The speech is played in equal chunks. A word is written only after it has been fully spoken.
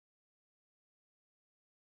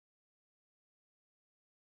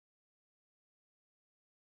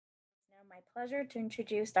pleasure to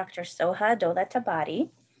introduce Dr. Soha Dolatabadi.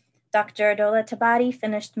 Dr. Dolatabadi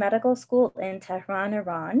finished medical school in Tehran,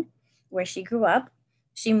 Iran, where she grew up.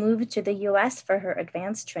 She moved to the US for her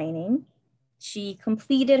advanced training. She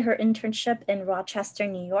completed her internship in Rochester,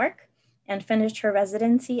 New York, and finished her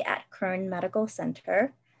residency at Kern Medical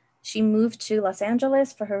Center. She moved to Los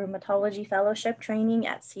Angeles for her rheumatology fellowship training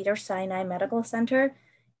at Cedars-Sinai Medical Center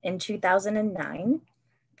in 2009.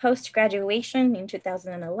 Post-graduation in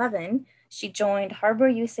 2011, she joined Harbor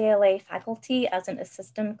UCLA faculty as an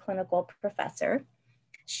assistant clinical professor.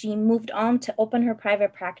 She moved on to open her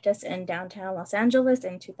private practice in downtown Los Angeles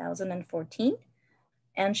in 2014,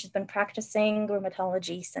 and she's been practicing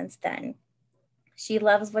rheumatology since then. She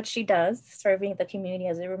loves what she does, serving the community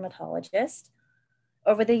as a rheumatologist.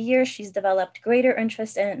 Over the years, she's developed greater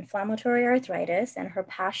interest in inflammatory arthritis, and her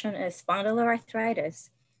passion is spondyloarthritis,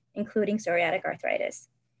 including psoriatic arthritis.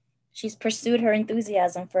 She's pursued her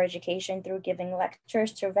enthusiasm for education through giving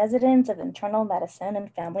lectures to residents of internal medicine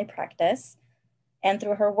and family practice, and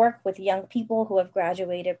through her work with young people who have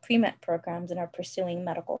graduated pre-med programs and are pursuing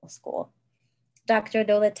medical school. Dr.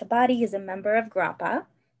 Dolatabadi is a member of GRAPPA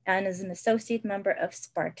and is an associate member of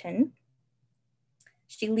Spartan.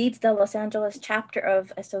 She leads the Los Angeles chapter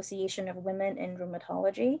of Association of Women in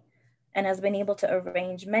Rheumatology and has been able to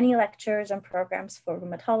arrange many lectures and programs for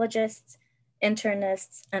rheumatologists,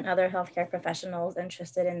 internists, and other healthcare professionals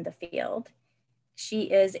interested in the field.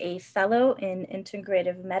 She is a fellow in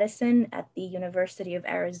integrative medicine at the University of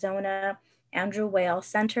Arizona Andrew Weil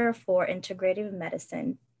Center for Integrative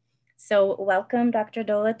Medicine. So welcome, Dr.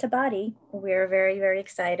 Dolatabadi. We're very, very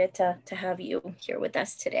excited to have you here with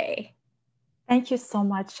us today. Thank you so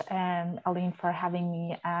much, Aline, for having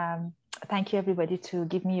me. Thank you, everybody, to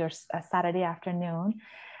give me your Saturday afternoon.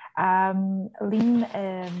 Lynn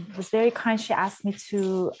was very kind. She asked me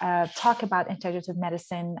to talk about integrative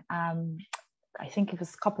medicine. I think it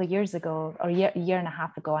was a couple of years ago or a year and a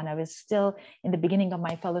half ago, and I was still in the beginning of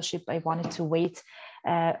my fellowship. I wanted to wait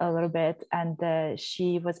a little bit, and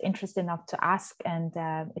she was interested enough to ask, and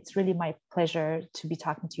it's really my pleasure to be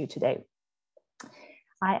talking to you today.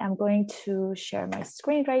 I am going to share my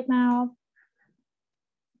screen right now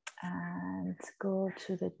and go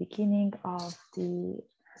to the beginning of the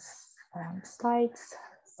slides.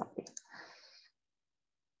 Sorry.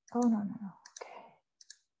 Oh, no.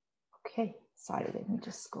 Okay. Sorry, let me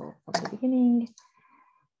just go from the beginning.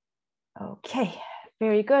 Okay,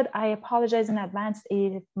 very good. I apologize in advance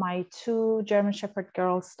if my two German Shepherd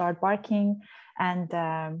girls start barking, and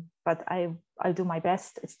but I'll do my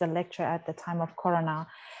best. It's the lecture at the time of Corona.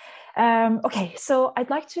 Okay, so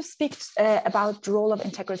I'd like to speak about the role of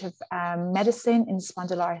integrative medicine in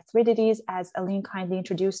spondyloarthritis. As Aline kindly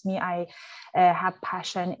introduced me, I have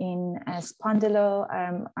passion in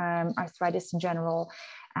spondyloarthritis in general,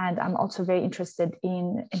 and I'm also very interested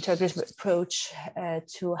in integrative approach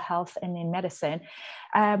to health and in medicine.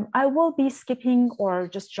 I will be skipping or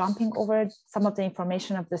just jumping over some of the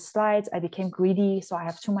information of the slides. I became greedy, so I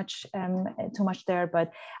have too much there,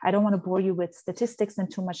 but I don't want to bore you with statistics and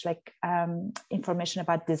too much information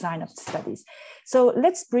about design of studies. So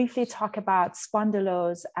let's briefly talk about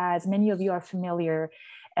spondylos. As many of you are familiar,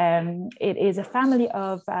 it is a family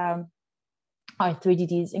of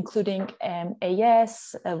arthritis, including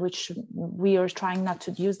AS, which we are trying not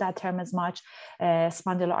to use that term as much,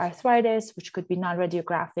 spondyloarthritis, which could be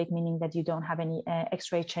non-radiographic, meaning that you don't have any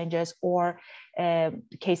X-ray changes, or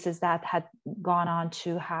cases that had gone on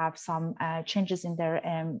to have some changes in their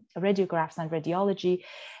radiographs and radiology.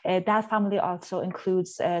 That family also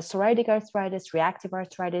includes psoriatic arthritis, reactive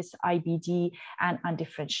arthritis, IBD, and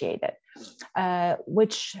undifferentiated,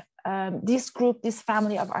 which this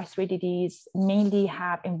family of arthritis mainly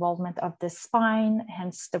have involvement of the spine,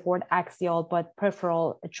 hence the word axial, but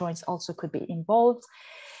peripheral joints also could be involved.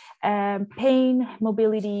 Pain,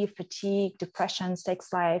 mobility, fatigue, depression,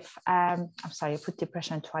 sex life, I'm sorry, I put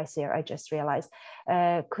depression twice here, I just realized,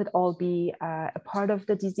 could all be a part of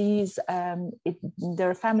the disease. There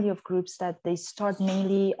are a family of groups that they start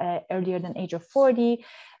mainly earlier than age of 40,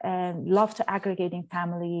 love to aggregating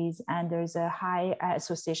families, and there's a high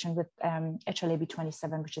association with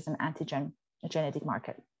HLA-B27, which is an antigen genetic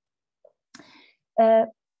marker.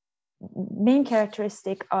 Main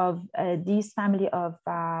characteristic of these family of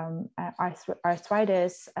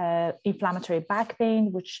arthritis, inflammatory back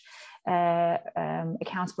pain, which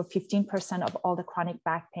accounts for 15% of all the chronic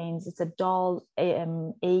back pains. It's a dull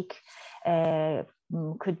ache,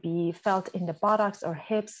 could be felt in the buttocks or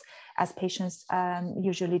hips, as patients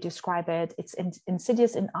usually describe it. It's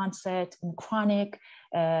insidious in onset and chronic,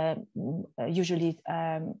 usually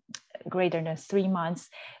greater than 3 months.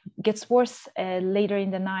 Gets worse later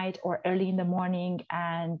in the night or early in the morning,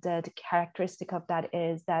 and the characteristic of that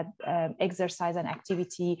is that exercise and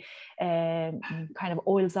activity kind of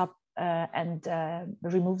oils up and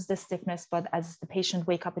removes the stiffness, but as the patient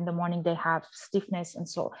wake up in the morning, they have stiffness, and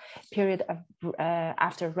so period of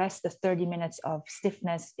after rest, the 30 minutes of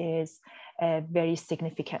stiffness is very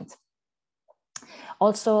significant.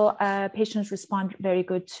 Also, patients respond very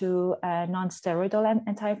good to non-steroidal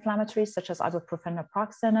anti-inflammatories such as ibuprofen,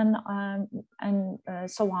 naproxen, and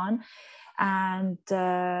so on. And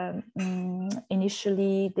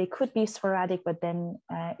initially they could be sporadic, but then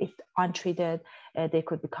if untreated, they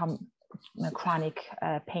could become chronic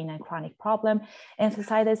pain and chronic problem.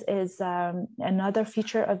 Enthesitis is another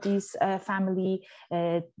feature of this family.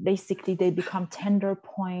 Basically, they become tender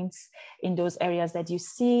points in those areas that you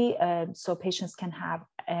see. So patients can have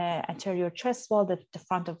anterior chest wall, the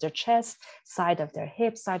front of their chest, side of their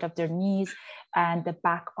hips, side of their knees, and the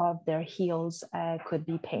back of their heels could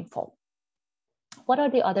be painful. What are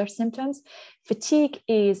the other symptoms? Fatigue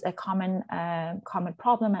is a common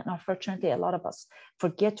problem, and unfortunately, a lot of us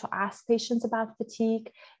forget to ask patients about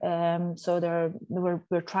fatigue. So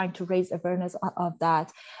we're trying to raise awareness of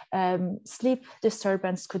that. Sleep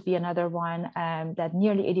disturbance could be another one that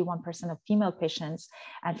nearly 81% of female patients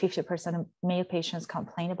and 50% of male patients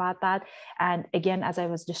complain about that. And again, as I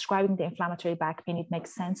was describing the inflammatory back pain, it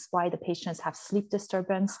makes sense why the patients have sleep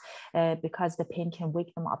disturbance, because the pain can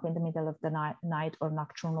wake them up in the middle of the night or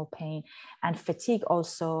nocturnal pain. And fatigue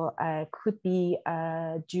also could be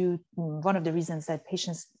one of the reasons that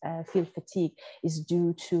patients feel fatigue is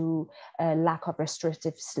due to lack of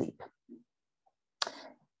restorative sleep.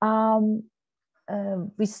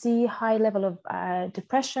 We see high level of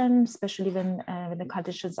depression, especially when the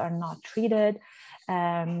conditions are not treated.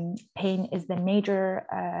 Pain is the major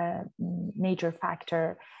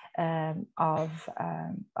factor of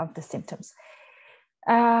the symptoms.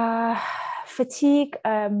 Fatigue,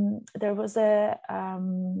 there was a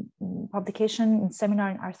publication in Seminar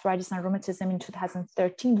in Arthritis and Rheumatism in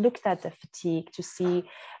 2013 looked at the fatigue to see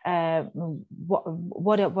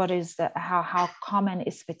what is how common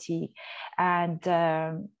is fatigue, and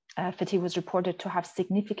fatigue was reported to have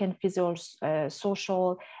significant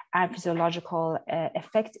social and physiological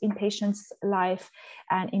effect in patients' life.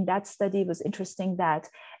 And in that study, it was interesting that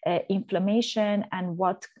inflammation and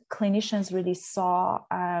what clinicians really saw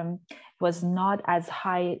was not as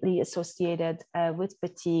highly associated with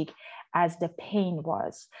fatigue as the pain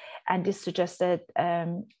was. And this suggested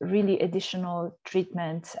really additional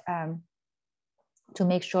treatment to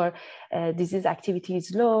make sure disease activity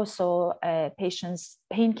is low, so patients'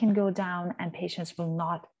 pain can go down and patients will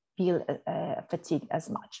not feel fatigued as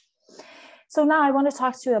much. So now I want to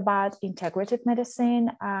talk to you about integrative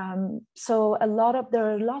medicine. So there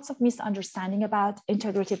are lots of misunderstanding about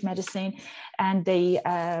integrative medicine, and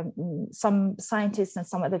some scientists and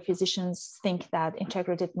some other physicians think that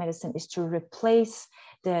integrative medicine is to replace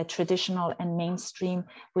the traditional and mainstream,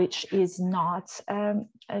 which is not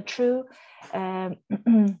true.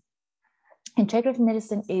 Integrative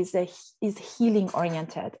medicine is healing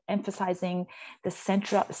oriented, emphasizing the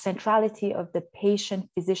centrality of the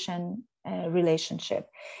patient-physician relationship.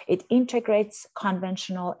 It integrates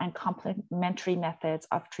conventional and complementary methods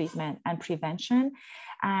of treatment and prevention,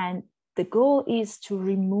 and the goal is to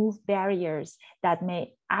remove barriers that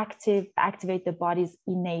may activate the body's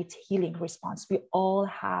innate healing response. We all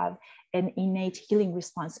have an innate healing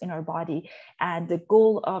response in our body, and the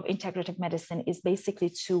goal of integrative medicine is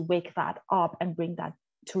basically to wake that up and bring that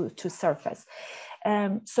to surface.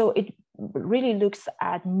 So it really looks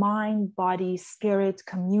at mind, body, spirit,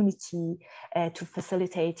 community to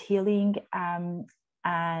facilitate healing, and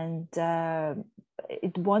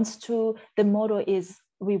it wants to. The motto is,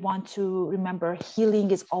 we want to remember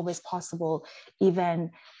healing is always possible,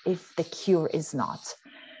 even if the cure is not.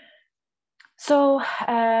 So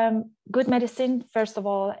good medicine, first of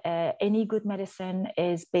all, any good medicine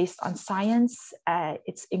is based on science.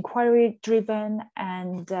 It's inquiry driven,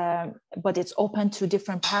 but it's open to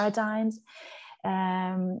different paradigms.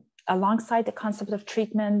 Alongside the concept of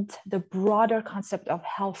treatment, the broader concept of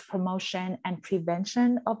health promotion and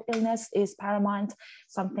prevention of illness is paramount,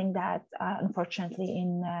 something that unfortunately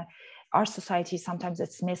in our society sometimes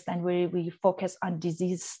it's missed, and we focus on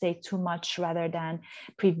disease state too much rather than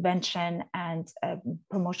prevention and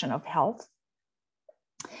promotion of health.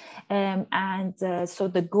 So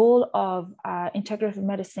the goal of integrative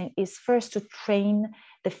medicine is first to train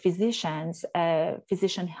the physicians,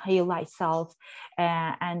 physician heal thyself,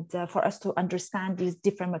 and for us to understand these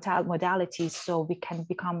different modalities so we can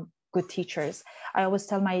become good teachers. I always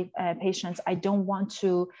tell my patients, I don't want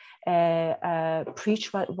to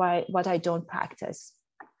preach what I don't practice.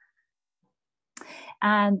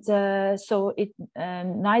 And so it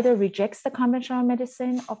neither rejects the conventional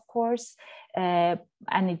medicine, of course, and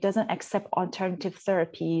it doesn't accept alternative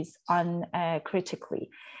therapies uncritically.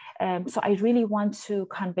 So I really want to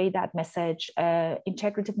convey that message.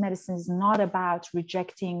 Integrative medicine is not about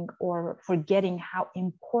rejecting or forgetting how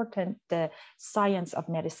important the science of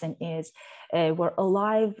medicine is. We're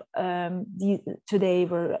alive today,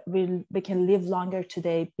 we can live longer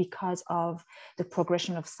today because of the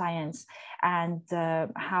progression of science and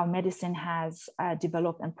how medicine has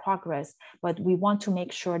developed and progressed. But we want to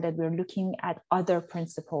make sure that we're looking at other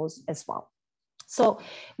principles as well. So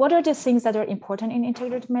what are the things that are important in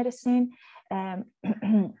integrative medicine?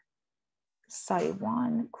 Sorry,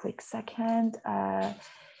 one quick second.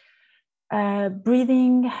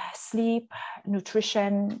 Breathing, sleep,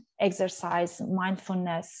 nutrition, exercise,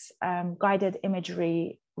 mindfulness, guided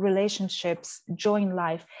imagery, relationships, joy in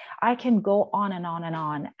life. I can go on and on and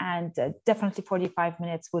on, and definitely 45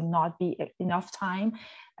 minutes would not be enough time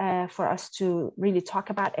for us to really talk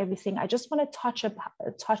about everything. I just want to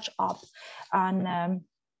touch up on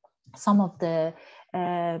some of the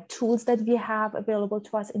tools that we have available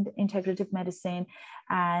to us in integrative medicine,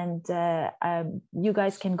 and you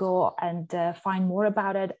guys can go and find more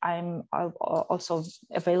about it. I'm also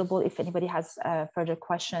available if anybody has further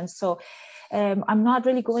questions. So I'm not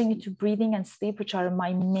really going into breathing and sleep, which are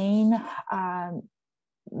my main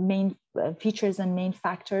features and main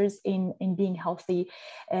factors in being healthy.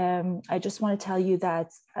 I just want to tell you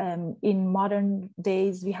that in modern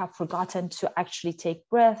days, we have forgotten to actually take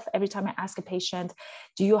breath. Every time I ask a patient,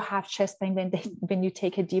 do you have chest pain when you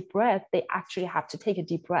take a deep breath? They actually have to take a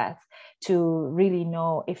deep breath to really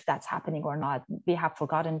know if that's happening or not. We have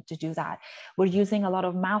forgotten to do that. We're using a lot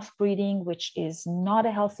of mouth breathing, which is not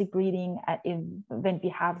a healthy breathing when we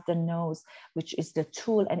have the nose, which is the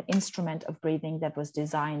tool and instrument of breathing that was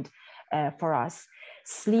designed for us.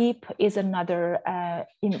 Sleep is another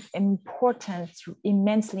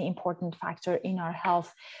immensely important factor in our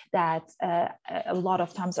health that a lot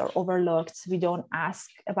of times are overlooked. We don't ask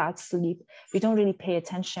about sleep. We don't really pay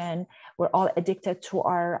attention. We're all addicted to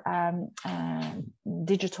our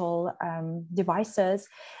digital devices,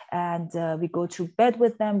 and we go to bed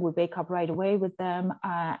with them. We wake up right away with them,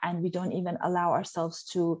 and we don't even allow ourselves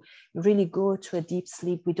to really go to a deep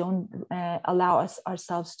sleep. We don't allow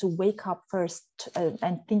ourselves to wake up first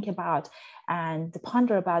and think about and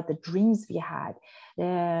ponder about the dreams we had.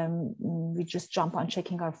 We just jump on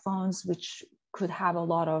checking our phones, which could have a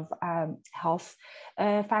lot of health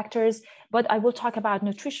factors. But I will talk about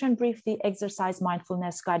nutrition briefly, exercise,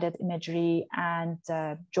 mindfulness, guided imagery, and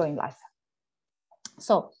joy in life.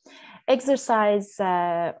 So exercise,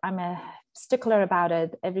 I'm a stickler about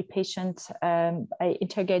it. Every patient, I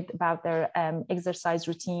interrogate about their exercise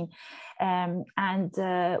routine. And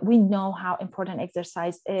we know how important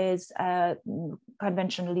exercise is.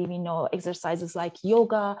 Conventionally, we know exercises like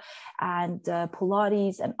yoga and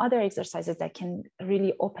Pilates and other exercises that can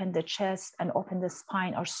really open the chest and open the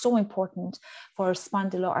spine are so important for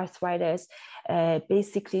spondyloarthritis,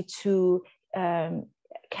 basically to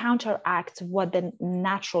counteract what the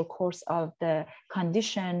natural course of the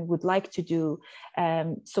condition would like to do.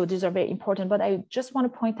 So these are very important, but I just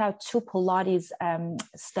want to point out two Pilates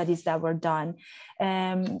studies that were done.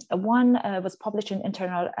 One was published in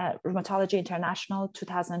Rheumatology International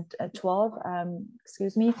 2012,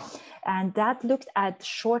 and that looked at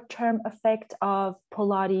short-term effect of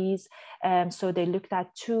Pilates. So they looked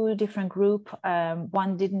at two different groups.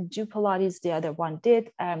 One didn't do Pilates, the other one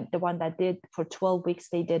did. The one that did for 12 weeks,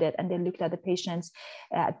 they did it, and they looked at the patients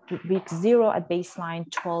at week 0 at baseline,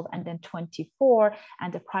 12, and then 24,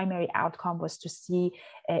 and the primary outcome was to see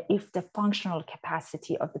if the functional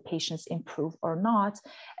capacity of the patients improve or not.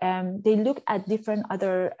 They looked at different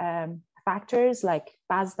other factors like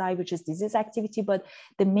BASDAI, which is disease activity, but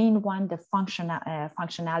the main one, the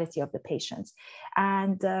functionality of the patients.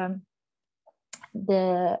 And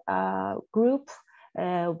the group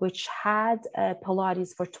which had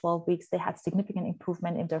Pilates for 12 weeks, they had significant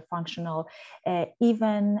improvement in their functional,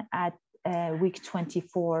 even at week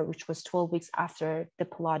 24, which was 12 weeks after the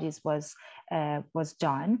Pilates was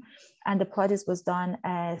done. And the Pilates was done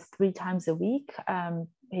 3 times a week.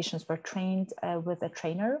 Patients were trained with a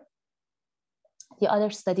trainer. The other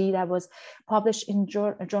study that was published in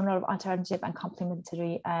Journal of Alternative and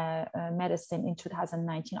Complementary Medicine in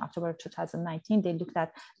 2019, October 2019, they looked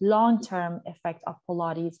at long-term effect of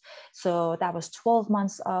Pilates. So that was 12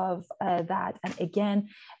 months of that. And again,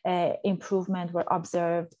 improvement were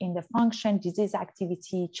observed in the function, disease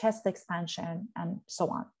activity, chest expansion, and so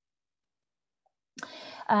on.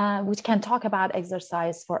 We can talk about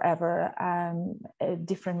exercise forever,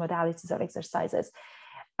 different modalities of exercises.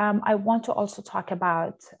 I want to also talk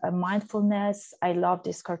about mindfulness. I love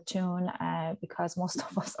this cartoon because most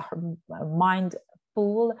of us are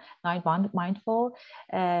mindful,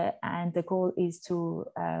 and the goal is to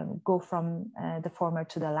go from the former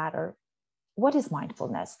to the latter. What is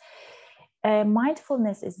mindfulness?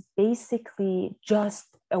 Mindfulness is basically just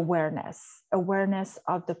awareness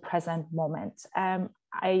of the present moment.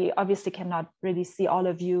 I obviously cannot really see all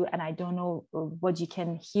of you, and I don't know what you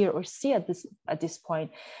can hear or see at this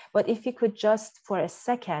point. But if you could just for a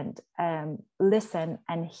second listen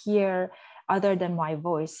and hear, other than my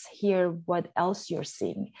voice, hear what else you're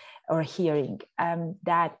seeing or hearing,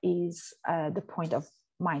 that is the point of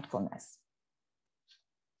mindfulness.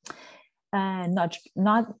 Not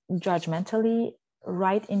judgmentally,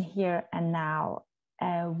 right in here and now.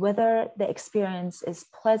 Whether the experience is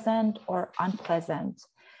pleasant or unpleasant,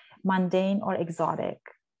 mundane or exotic,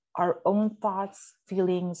 our own thoughts,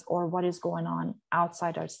 feelings, or what is going on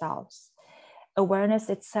outside ourselves. Awareness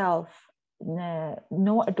itself,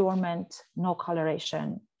 no adornment, no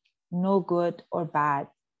coloration, no good or bad,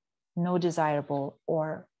 no desirable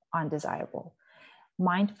or undesirable.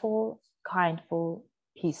 Mindful, kindful,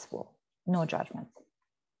 peaceful, no judgment.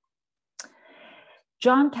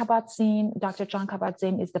 Dr. John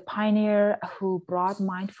Kabat-Zinn is the pioneer who brought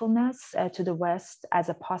mindfulness to the West as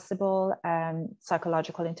a possible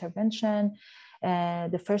psychological intervention.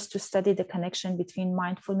 The first to study the connection between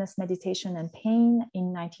mindfulness, meditation, and pain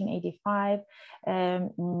in 1985.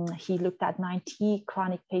 He looked at 90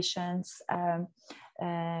 chronic patients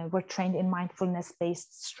were trained in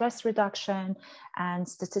mindfulness-based stress reduction, and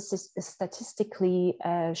statistically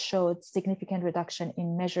showed significant reduction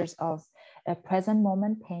in measures of present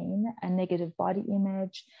moment pain, a negative body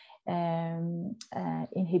image,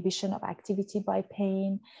 inhibition of activity by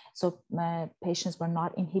pain. So patients were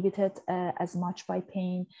not inhibited as much by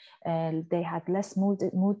pain. They had less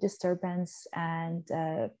mood disturbance and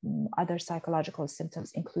other psychological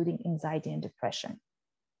symptoms, including anxiety and depression.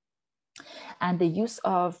 And the use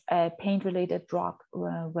of pain-related drugs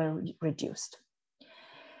were reduced.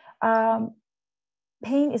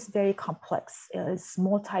 Pain is very complex. It's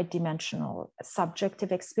multidimensional.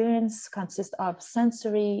 Subjective experience consists of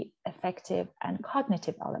sensory, affective, and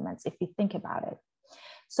cognitive elements, if you think about it.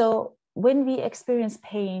 So when we experience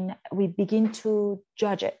pain, we begin to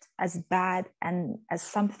judge it as bad and as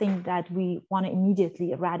something that we want to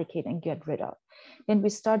immediately eradicate and get rid of. Then we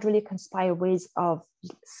start really conspire ways of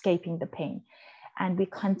escaping the pain. And we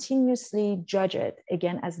continuously judge it,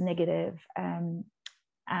 again, as negative.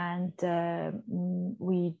 And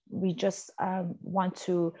we just want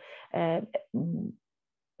to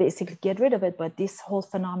basically get rid of it. But this whole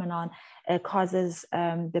phenomenon causes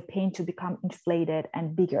the pain to become inflated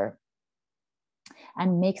and bigger,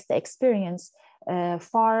 and makes the experience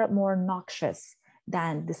far more noxious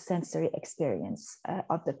than the sensory experience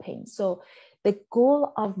of the pain. So the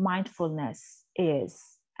goal of mindfulness is,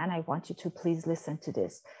 and I want you to please listen to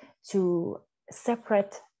this, to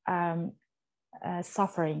separate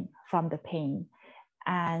suffering from the pain,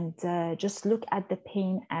 and just look at the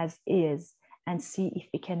pain as is and see if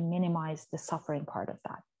we can minimize the suffering part of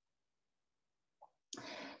that.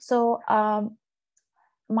 So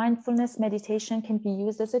mindfulness meditation can be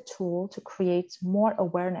used as a tool to create more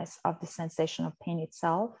awareness of the sensation of pain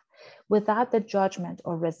itself without the judgment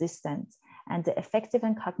or resistance and the effective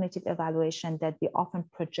and cognitive evaluation that we often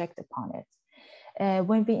project upon it.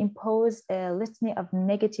 When we impose a litany of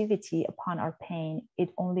negativity upon our pain, it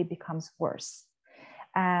only becomes worse.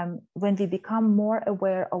 When we become more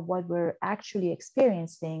aware of what we're actually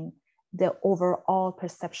experiencing, the overall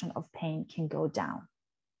perception of pain can go down.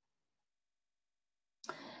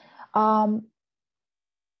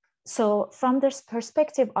 So from this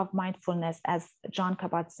perspective of mindfulness, as John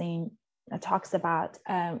Kabat-Zinn talks about,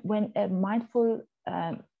 when a mindful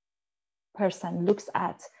person looks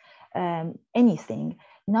at anything,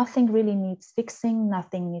 nothing really needs fixing,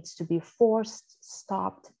 nothing needs to be forced,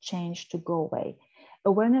 stopped, changed to go away.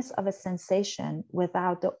 Awareness of a sensation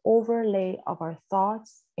without the overlay of our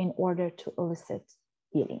thoughts in order to elicit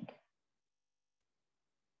healing.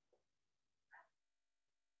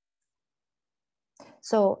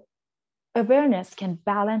 So Awareness can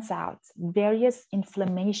balance out various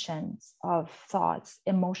inflammations of thoughts,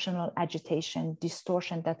 emotional agitation,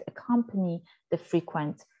 distortion that accompany the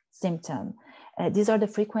frequent symptom. These are the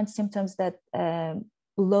frequent symptoms that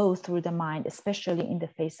blow through the mind, especially in the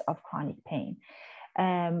face of chronic pain.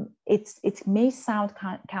 It may sound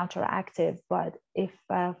counteractive, but if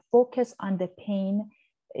focus on the pain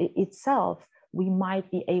itself, we might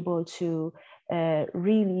be able to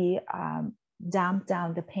really damp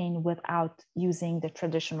down the pain without using the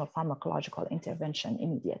traditional pharmacological intervention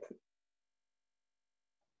immediately.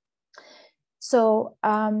 So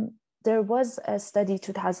there was a study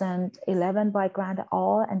 2011 by Grant et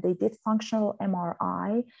al., and they did functional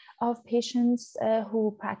MRI of patients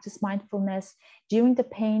who practiced mindfulness. During the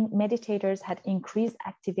pain, meditators had increased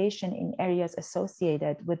activation in areas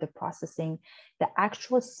associated with the processing the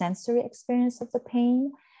actual sensory experience of the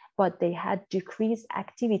pain, but they had decreased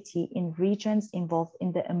activity in regions involved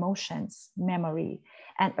in the emotions, memory,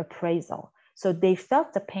 and appraisal. So they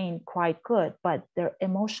felt the pain quite good, but their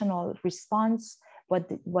emotional response,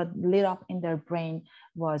 what lit up in their brain,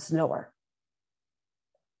 was lower.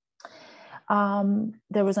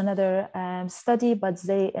 There was another study, but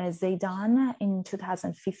Zaidan in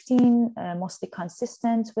 2015, mostly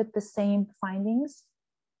consistent with the same findings.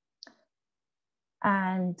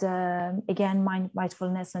 And again,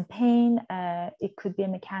 mindfulness and pain, it could be a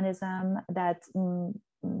mechanism that,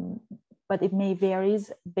 but it may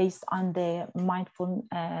varies based on the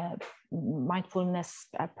mindfulness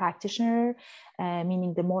practitioner,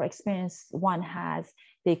 meaning the more experience one has,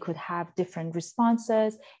 they could have different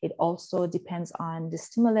responses. It also depends on the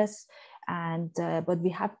stimulus. And but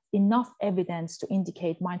we have enough evidence to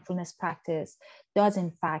indicate mindfulness practice does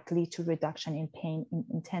in fact lead to reduction in pain in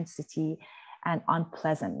intensity and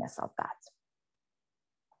unpleasantness of that.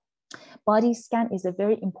 Body scan is a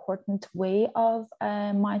very important way of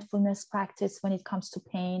mindfulness practice when it comes to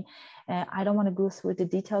pain. I don't want to go through the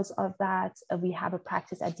details of that. We have a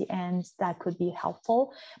practice at the end that could be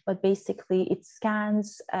helpful, but basically it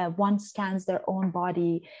scans, one scans their own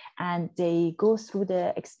body and they go through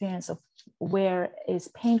the experience of where is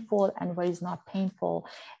painful and where is not painful.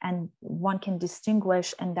 And one can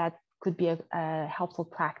distinguish, and that could be a helpful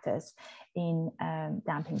practice in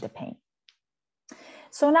damping the pain.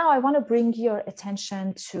 So now I want to bring your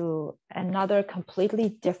attention to another completely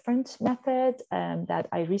different method that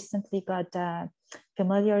I recently got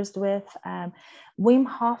familiar with. Wim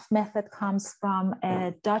Hof method comes from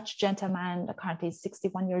a Dutch gentleman, currently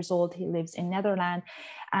 61 years old. He lives in Netherlands,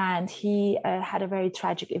 and he had a very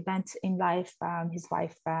tragic event in life. His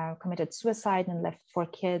wife committed suicide and left 4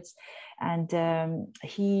 kids, and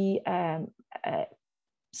he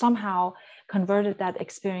somehow converted that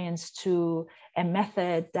experience to a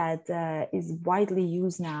method that is widely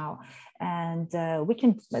used now. And we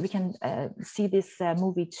can see this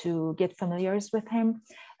movie to get familiar with him.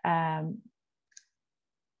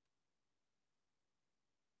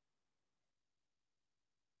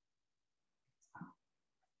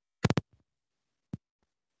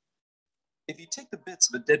 If you take the bits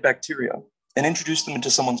of a dead bacteria and introduce them into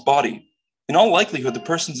someone's body, in all likelihood, the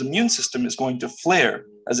person's immune system is going to flare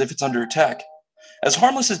as if it's under attack. As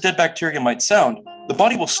harmless as dead bacteria might sound, the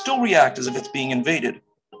body will still react as if it's being invaded.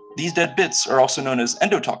 These dead bits are also known as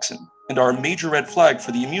endotoxin and are a major red flag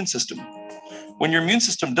for the immune system. When your immune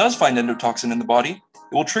system does find endotoxin in the body,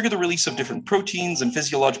 it will trigger the release of different proteins and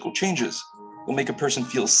physiological changes. It will make a person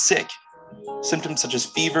feel sick. Symptoms such as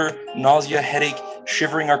fever, nausea, headache,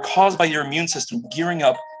 shivering are caused by your immune system gearing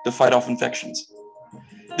up to fight off infections.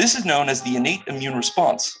 This is known as the innate immune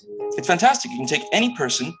response. It's fantastic. You can take any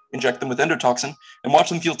person, inject them with endotoxin, and watch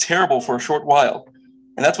them feel terrible for a short while.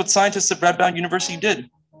 And that's what scientists at Radboud University did,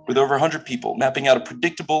 with over 100 people, mapping out a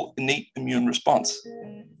predictable innate immune response.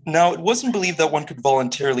 Now, it wasn't believed that one could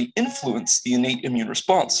voluntarily influence the innate immune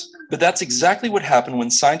response, but that's exactly what happened when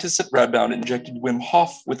scientists at Radboud injected Wim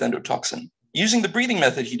Hof with endotoxin. Using the breathing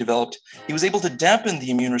method he developed, he was able to dampen the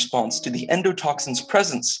immune response to the endotoxin's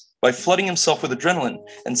presence by flooding himself with adrenaline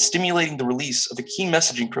and stimulating the release of a key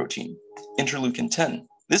messaging protein, interleukin 10.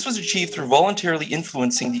 This was achieved through voluntarily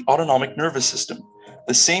influencing the autonomic nervous system,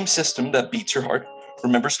 the same system that beats your heart,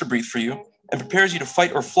 remembers to breathe for you, and prepares you to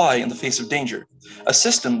fight or fly in the face of danger. A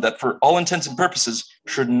system that, for all intents and purposes,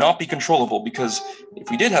 should not be controllable, because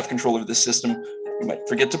if we did have control over this system, we might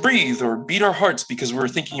forget to breathe or beat our hearts because we were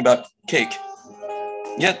thinking about cake.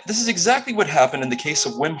 Yet, this is exactly what happened in the case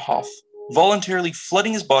of Wim Hof, voluntarily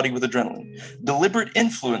flooding his body with adrenaline, deliberate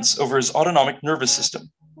influence over his autonomic nervous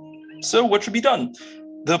system. So what should be done?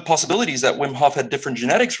 The possibility is that Wim Hof had different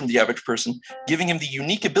genetics from the average person, giving him the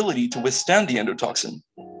unique ability to withstand the endotoxin.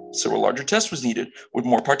 So a larger test was needed, with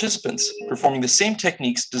more participants, performing the same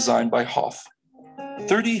techniques designed by Hoff.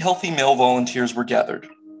 30 healthy male volunteers were gathered,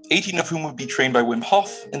 18 of whom would be trained by Wim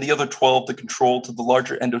Hof, and the other 12 the control to the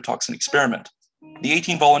larger endotoxin experiment. The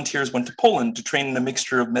 18 volunteers went to Poland to train in a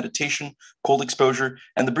mixture of meditation, cold exposure,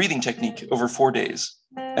 and the breathing technique over 4 days,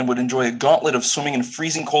 and would enjoy a gauntlet of swimming in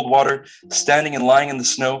freezing cold water, standing and lying in the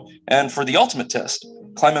snow, and for the ultimate test,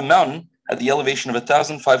 climb a mountain at the elevation of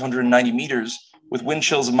 1,590 meters with wind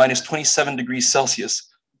chills of minus 27 degrees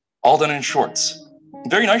Celsius, all done in shorts.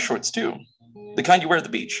 Very nice shorts too, the kind you wear at the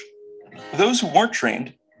beach. Those who weren't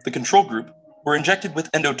trained, the control group, were injected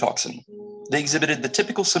with endotoxin. They exhibited the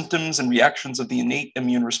typical symptoms and reactions of the innate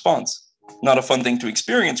immune response. Not a fun thing to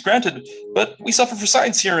experience, granted, but we suffer for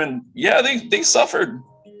science here, and yeah, they suffered.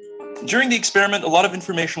 During the experiment, a lot of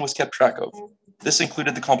information was kept track of. This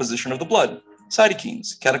included the composition of the blood,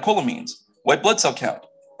 cytokines, catecholamines, white blood cell count,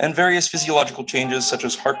 and various physiological changes such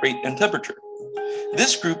as heart rate and temperature.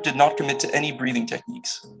 This group did not commit to any breathing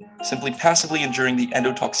techniques, simply passively enduring the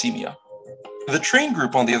endotoxemia. The trained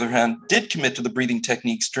group, on the other hand, did commit to the breathing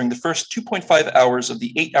techniques during the first 2.5 hours of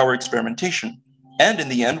the 8-hour experimentation, and in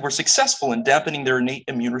the end were successful in dampening their innate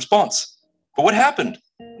immune response. But what happened?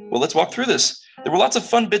 Well, let's walk through this. There were lots of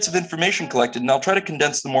fun bits of information collected, and I'll try to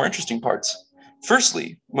condense the more interesting parts.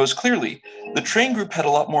 Firstly, most clearly, the trained group had a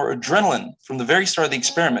lot more adrenaline from the very start of the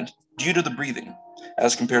experiment due to the breathing,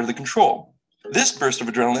 as compared to the control. This burst of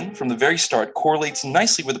adrenaline from the very start correlates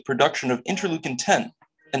nicely with the production of interleukin-10,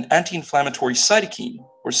 an anti-inflammatory cytokine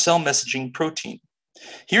or cell messaging protein.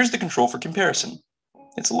 Here's the control for comparison.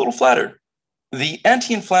 It's a little flatter. The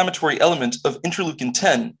anti-inflammatory element of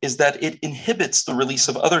interleukin-10 is that it inhibits the release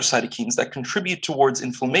of other cytokines that contribute towards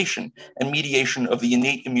inflammation and mediation of the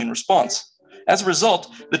innate immune response. As a result,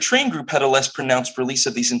 the trained group had a less pronounced release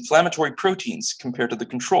of these inflammatory proteins compared to the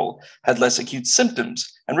control, had less acute symptoms,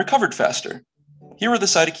 and recovered faster. Here are the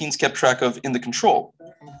cytokines kept track of in the control.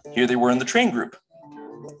 Here they were in the trained group.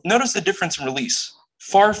 Notice the difference in release,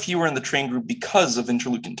 far fewer in the trained group because of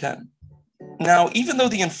interleukin-10. Now, even though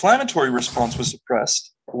the inflammatory response was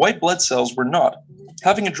suppressed, white blood cells were not.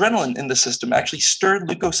 Having adrenaline in the system actually stirred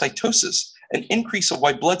leukocytosis, an increase of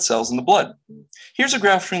white blood cells in the blood. Here's a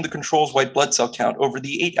graph showing the control's white blood cell count over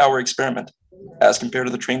the 8-hour experiment, as compared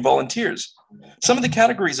to the trained volunteers. Some of the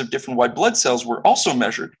categories of different white blood cells were also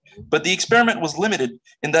measured, but the experiment was limited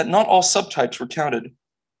in that not all subtypes were counted.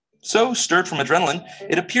 So, stirred from adrenaline,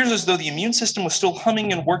 it appears as though the immune system was still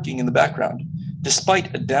humming and working in the background,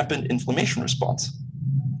 despite a dampened inflammation response.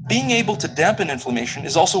 Being able to dampen inflammation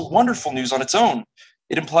is also wonderful news on its own.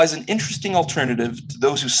 It implies an interesting alternative to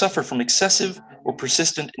those who suffer from excessive or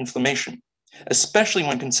persistent inflammation, especially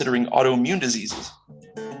when considering autoimmune diseases.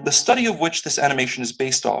 The study of which this animation is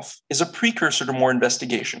based off is a precursor to more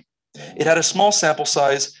investigation. It had a small sample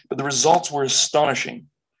size, but the results were astonishing.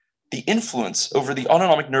 The influence over the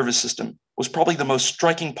autonomic nervous system was probably the most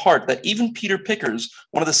striking part that even Peter Pickers,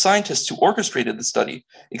 one of the scientists who orchestrated the study,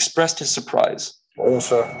 expressed his surprise.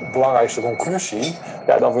 Onze belangrijkste conclusie,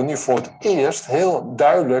 dat we nu voor het eerst heel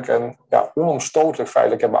duidelijk en onomstotelijk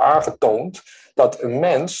feitelijk hebben aangetoond dat een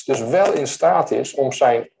mens dus wel in staat is om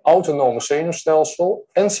zijn autonome zenuwstelsel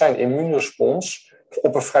en zijn immuunrespons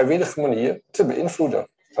op een vrijwillige manier te beïnvloeden.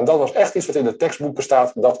 En dat was echt iets wat in de tekstboeken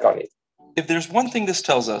staat, dat kan niet. If there's one thing this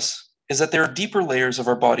tells us, is that there are deeper layers of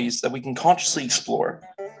our bodies that we can consciously explore,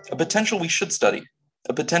 a potential we should study,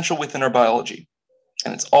 a potential within our biology,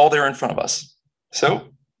 and it's all there in front of us. So,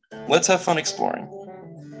 let's have fun exploring.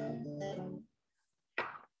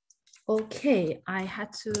 Okay, I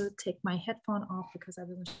had to take my headphone off because I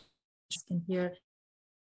wasn't can hear.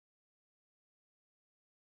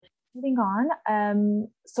 Moving on,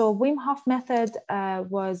 so Wim Hof method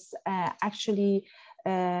was actually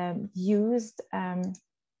used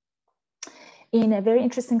in a very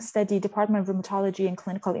interesting study, Department of Rheumatology and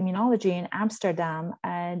Clinical Immunology in Amsterdam.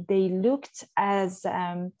 They looked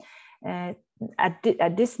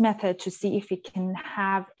at this method to see if it can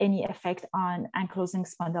have any effect on ankylosing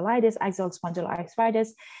spondylitis, axial spondyloarthritis.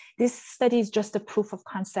 This study is just a proof of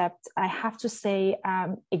concept. I have to say,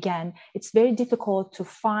 again, it's very difficult to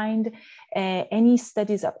find any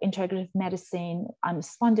studies of integrative medicine on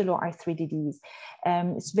spondyloarthritis.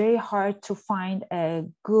 It's very hard to find a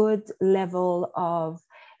good level of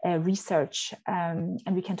research, and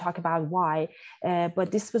we can talk about why,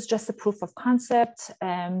 but this was just a proof of concept.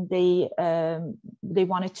 They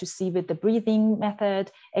wanted to see with the breathing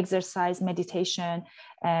method, exercise, meditation,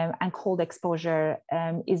 and cold exposure,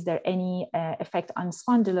 is there any effect on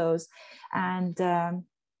spondylos? And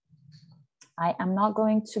I am not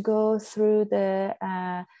going to go through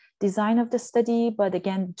the design of the study, but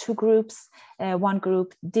again, two groups. One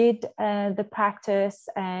group did the practice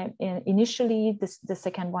initially, the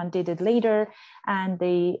second one did it later, and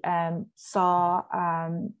they saw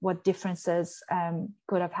what differences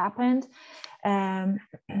could have happened.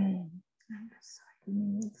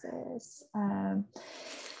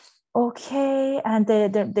 Okay, and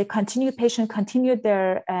the patient continued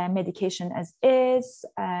their medication as is.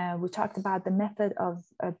 We talked about the method of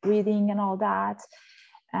breathing and all that.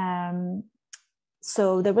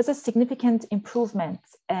 So there was a significant improvement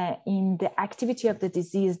in the activity of the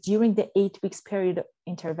disease during the 8 weeks period of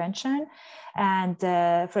intervention. And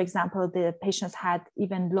for example, the patients had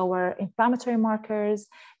even lower inflammatory markers,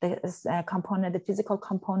 the physical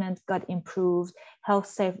component got improved, health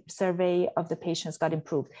survey of the patients got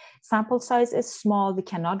improved. Sample size is small. We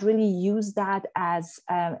cannot really use that as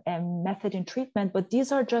a method in treatment, but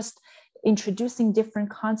these are just introducing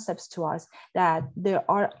different concepts to us, that there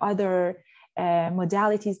are other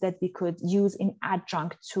modalities that we could use in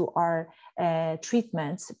adjunct to our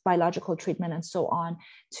treatments, biological treatment and so on,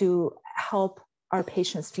 to help our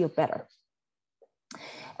patients feel better.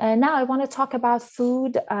 Now I want to talk about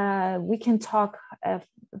food. We can talk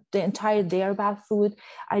the entire day about food.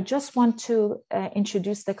 I just want to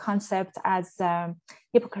introduce the concept, as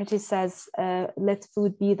Hippocrates says, let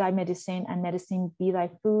food be thy medicine and medicine be thy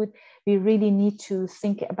food. We really need to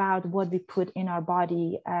think about what we put in our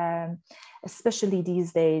body, especially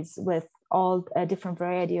these days with all a different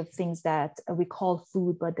variety of things that we call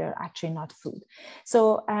food, but they're actually not food.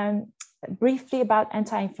 So briefly about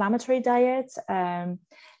anti-inflammatory diet.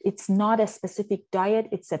 It's not a specific diet,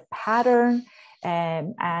 it's a pattern.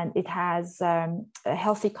 And it has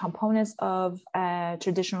healthy components of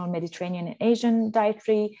traditional Mediterranean and Asian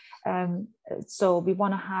dietary. So we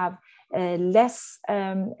want to have less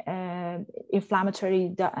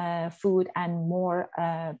inflammatory food and more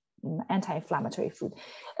anti-inflammatory food.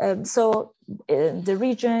 So the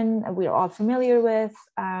region we're all familiar with,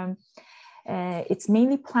 it's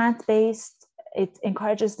mainly plant-based. It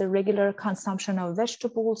encourages the regular consumption of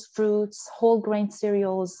vegetables, fruits, whole grain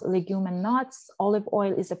cereals, legume and nuts. Olive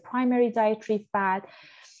oil is a primary dietary fat,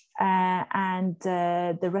 and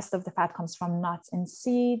the rest of the fat comes from nuts and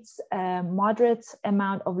seeds. Moderate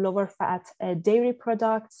amount of lower fat dairy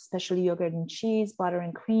products, especially yogurt and cheese, butter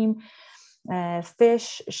and cream.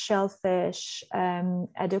 Fish, shellfish,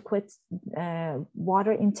 adequate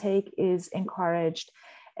water intake is encouraged.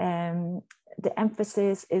 The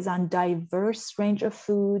emphasis is on diverse range of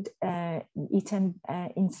food eaten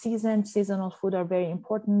in season. Seasonal food are very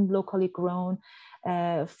important. Locally grown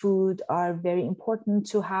food are very important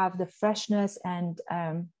to have the freshness and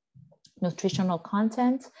nutritional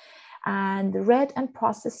content. And red and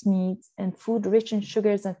processed meats and food rich in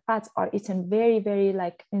sugars and fats are eaten very, very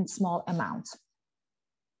like in small amounts.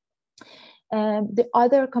 The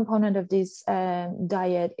other component of this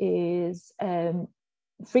diet is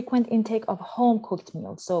frequent intake of home cooked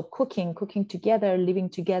meals. So cooking together, living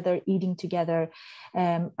together, eating together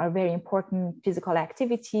are very important. Physical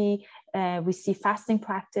activity. We see fasting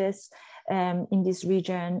practice in this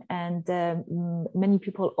region, and many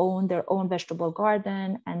people own their own vegetable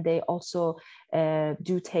garden, and they also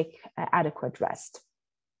do take adequate rest.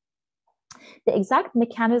 The exact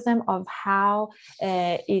mechanism of how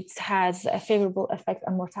it has a favorable effect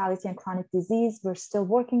on mortality and chronic disease, we're still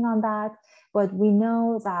working on that, but we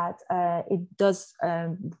know that it does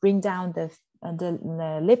bring down the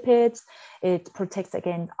lipids, it protects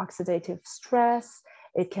against oxidative stress,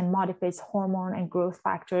 it can modify hormone and growth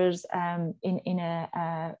factors in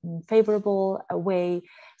a favorable way,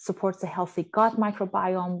 supports a healthy gut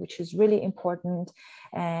microbiome, which is really important.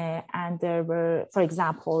 And there were, for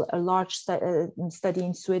example, a large study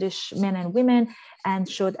in Swedish men and women, and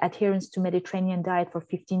showed adherence to Mediterranean diet for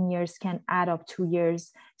 15 years can add up 2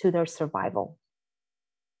 years to their survival.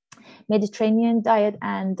 Mediterranean diet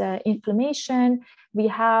and inflammation. We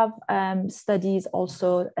have studies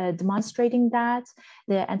also demonstrating that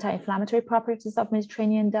the anti-inflammatory properties of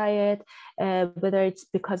Mediterranean diet, whether it's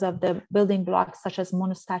because of the building blocks such as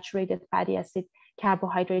monosaturated fatty acid,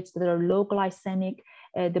 carbohydrates that are low glycemic,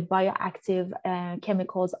 the bioactive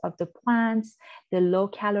chemicals of the plants, the low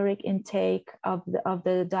caloric intake of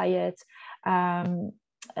the diet,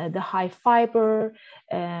 the high fiber,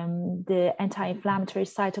 the anti-inflammatory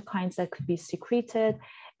cytokines that could be secreted,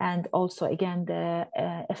 and also again the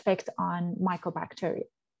effect on mycobacteria.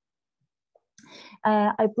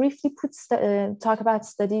 I briefly talk about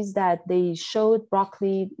studies that they showed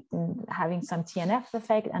broccoli having some TNF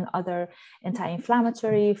effect and other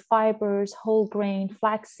anti-inflammatory fibers, whole grain,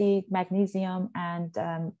 flaxseed, magnesium, and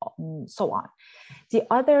so on. The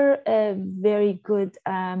other very good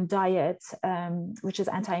diet, which is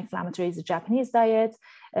anti-inflammatory, is the Japanese diet.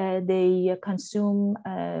 They consume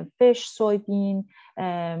fish, soybean,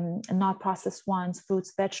 not processed ones,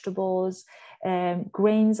 fruits, vegetables.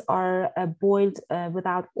 Grains are boiled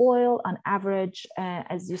without oil on average,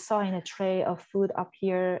 as you saw in a tray of food up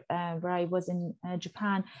here where I was in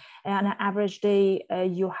Japan. On an average day,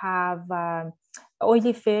 you have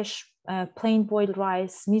oily fish, plain boiled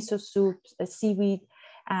rice, miso soup, seaweed,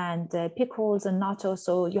 and pickles and natto.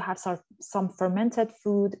 So you have some fermented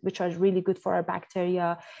food, which are really good for our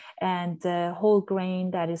bacteria, and whole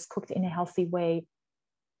grain that is cooked in a healthy way.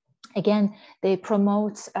 Again, they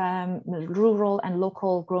promote rural and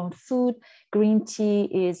local grown food. Green tea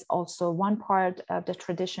is also one part of the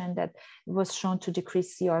tradition that was shown to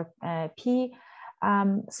decrease CRP.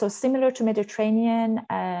 So similar to Mediterranean,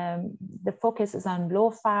 the focus is on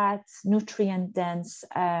low fat, nutrient dense,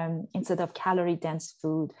 instead of calorie dense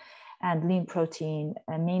food, and lean protein,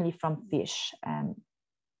 mainly from fish.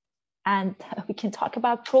 And we can talk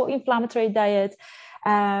about pro-inflammatory diet.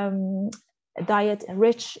 A diet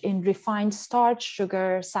rich in refined starch,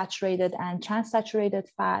 sugar, saturated and transsaturated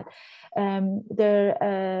fat.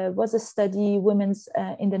 There was a study,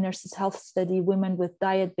 in the nurses' health study, women with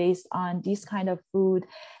diet based on these kind of food,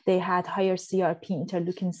 they had higher CRP,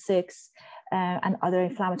 interleukin-6, and other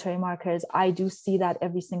inflammatory markers. I do see that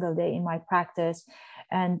every single day in my practice.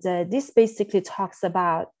 And this basically talks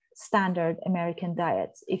about standard American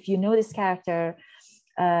diets. If you know this character,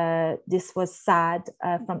 this was SAD,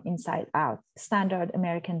 from Inside Out, Standard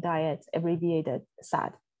American Diet, abbreviated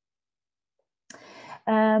SAD.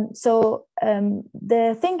 The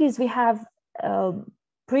thing is, we have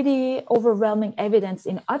pretty overwhelming evidence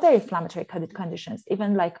in other inflammatory conditions,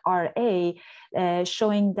 even like RA,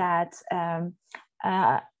 showing that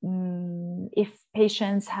if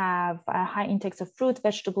patients have high intakes of fruit,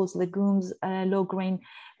 vegetables, legumes, whole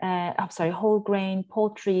grain,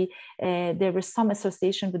 poultry, there was some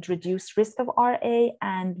association with reduced risk of RA,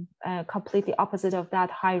 and completely opposite of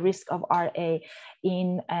that, high risk of RA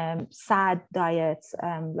in SAD diets,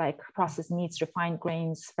 like processed meats, refined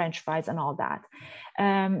grains, French fries, and all that.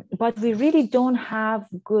 But we really don't have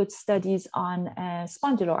good studies on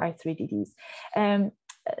spondyloarthritis.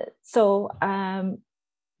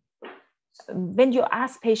 When you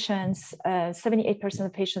ask patients, 78%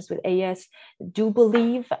 of patients with AS do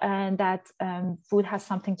believe that food has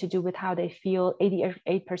something to do with how they feel.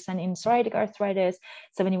 88% in psoriatic arthritis,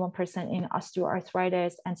 71% in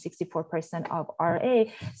osteoarthritis, and 64% of RA.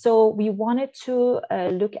 So we wanted to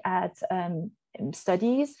look at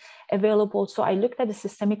studies available. So I looked at a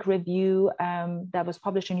systemic review that was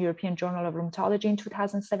published in European Journal of Rheumatology in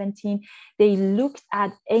 2017. They looked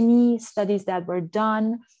at any studies that were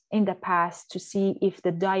done in the past to see if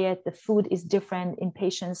the diet, the food is different in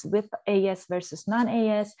patients with AS versus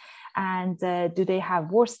non-AS, and do they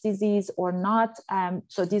have worse disease or not.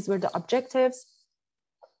 So these were the objectives.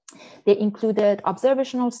 They included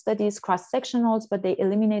observational studies, cross-sectionals, but they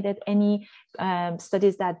eliminated any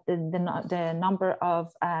studies that the number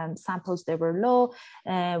of samples, they were low,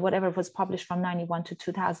 whatever was published from 91 to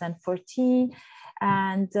 2014.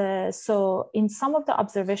 And so in some of the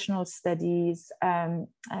observational studies,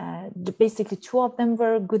 basically two of them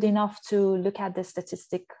were good enough to look at the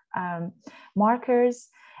statistic markers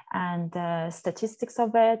and statistics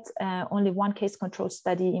of it. Only one case control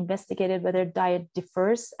study investigated whether diet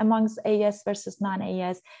differs amongst AS versus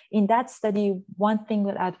non-AS. In that study, one thing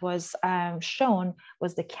that was shown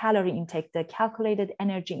was the calorie intake. The calculated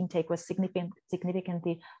energy intake was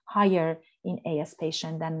significantly higher in AS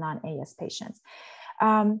patients than non-AS patients.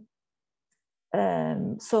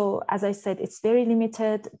 So as I said, it's very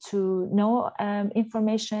limited to no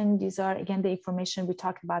information. These are, again, the information we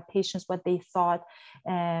talked about patients, what they thought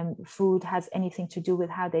food has anything to do with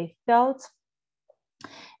how they felt.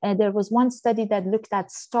 And there was one study that looked at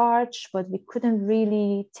starch, but we couldn't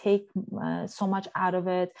really take so much out of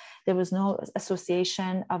it. There was no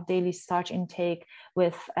association of daily starch intake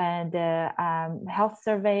with the health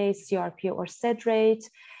survey, CRP or SED rate.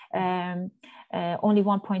 Only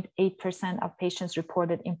 1.8% of patients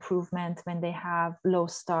reported improvement when they have low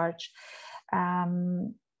starch.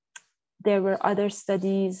 There were other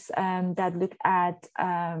studies that looked at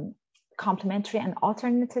complementary and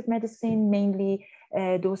alternative medicine, mainly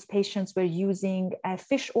those patients were using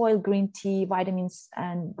fish oil, green tea, vitamins,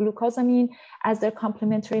 and glucosamine as their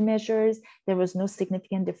complementary measures. There was no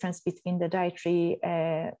significant difference between the dietary,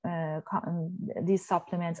 these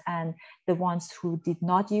supplements and the ones who did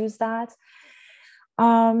not use that.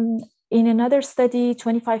 In another study,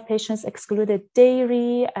 25 patients excluded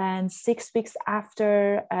dairy, and 6 weeks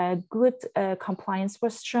after, good compliance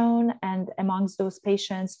was shown. And amongst those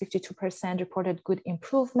patients, 52% reported good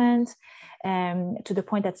improvement, to the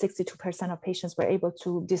point that 62% of patients were able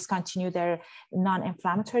to discontinue their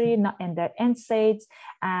non-inflammatory and their NSAIDs,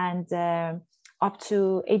 and up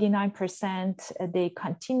to 89% they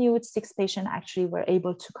continued. 6 patients actually were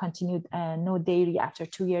able to continue no dairy after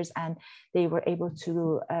 2 years, and they were able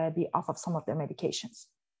to be off of some of their medications.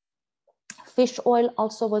 Fish oil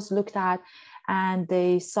also was looked at, and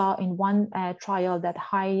they saw in one trial that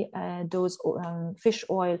high dose fish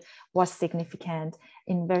oil was significant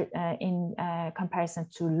in comparison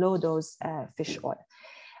to low dose fish oil.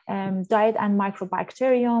 Diet and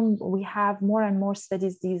microbacterium, we have more and more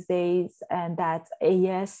studies these days, and that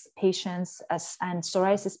AS patients and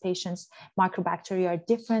psoriasis patients, microbacteria are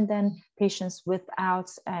different than patients without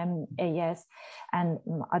AS and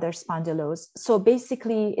other spondylos. So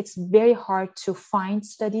basically, it's very hard to find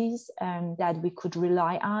studies that we could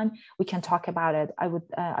rely on. We can talk about it. I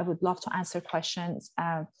would love to answer questions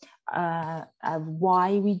why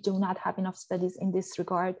we do not have enough studies in this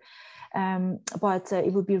regard. But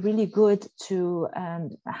it would be really good to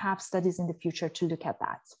have studies in the future to look at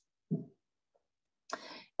that.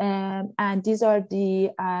 And these are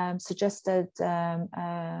the suggested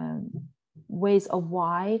ways of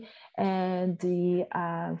why the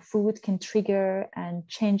food can trigger and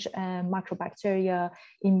change microbacteria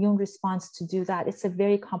immune response to do that. It's a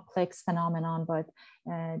very complex phenomenon, but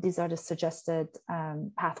these are the suggested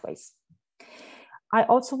pathways. I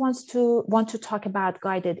also want to talk about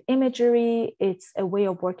guided imagery. It's a way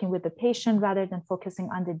of working with the patient rather than focusing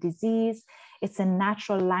on the disease. It's a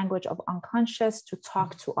natural language of unconscious to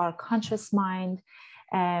talk to our conscious mind.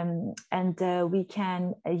 And we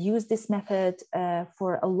can use this method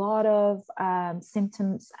for a lot of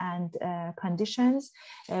symptoms and conditions,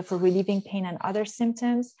 for relieving pain and other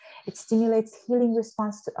symptoms. It stimulates healing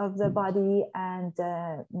response of the body, and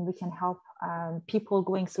we can help people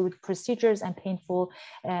going through procedures and painful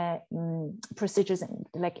procedures,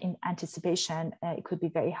 like in anticipation. It could be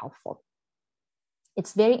very helpful.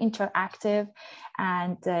 It's very interactive,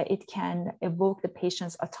 and it can evoke the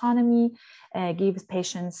patient's autonomy, gives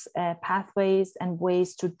patients pathways and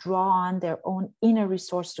ways to draw on their own inner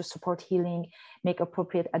resource to support healing, make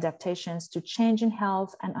appropriate adaptations to change in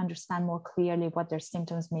health, and understand more clearly what their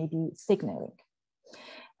symptoms may be signaling.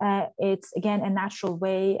 It's again a natural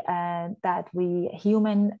way that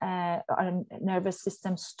human our nervous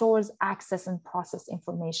system stores, access, and process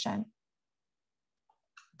information.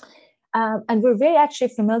 And we're very actually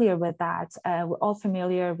familiar with that. We're all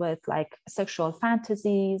familiar with like sexual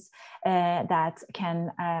fantasies that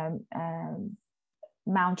can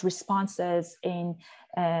mount responses in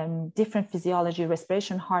different physiology,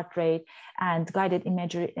 respiration, heart rate, and guided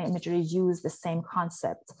imagery use the same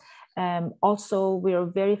concept. Also, we're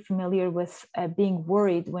very familiar with being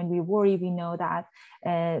worried. When we worry, we know that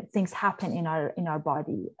things happen in our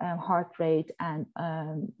body. Heart rate and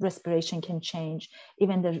respiration can change.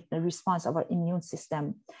 Even the response of our immune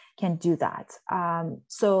system can do that.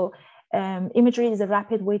 So imagery is a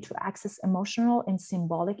rapid way to access emotional and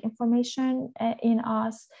symbolic information in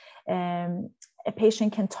us. A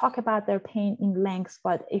patient can talk about their pain in length,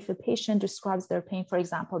 but if a patient describes their pain, for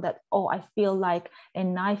example, that, oh, I feel like a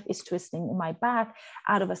knife is twisting in my back,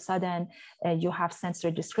 out of a sudden you have sensory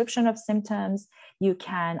description of symptoms. You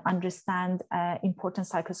can understand important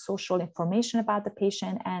psychosocial information about the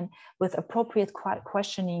patient, and with appropriate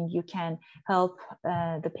questioning, you can help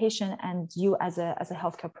the patient and you as a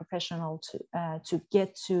healthcare professional to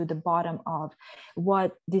get to the bottom of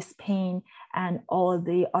what this pain and all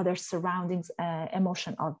the other surroundings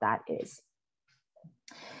emotion of that is.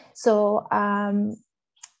 So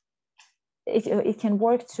it can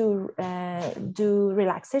work to do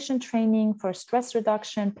relaxation training for stress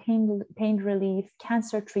reduction, pain relief,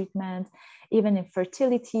 cancer treatment, even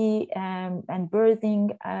infertility and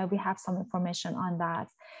birthing. We have some information on that.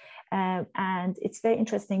 And it's very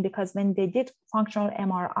interesting because when they did functional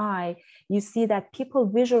MRI, you see that people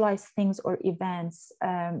visualize things or events.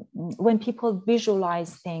 When people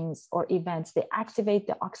visualize things or events, they activate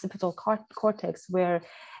the occipital cortex, where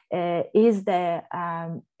is the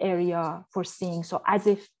area for seeing. So as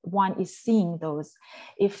if one is seeing those.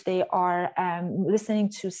 If they are listening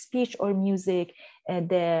to speech or music,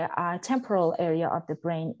 the temporal area of the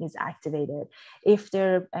brain is activated. If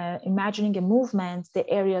they're imagining a movement, the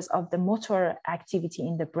areas of the motor activity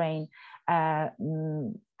in the brain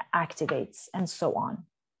activates, and so on.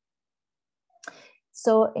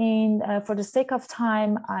 So for the sake of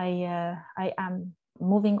time, I am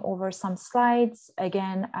moving over some slides.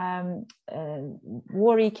 Again,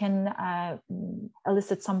 worry can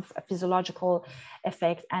elicit some physiological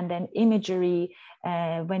effects, and then imagery,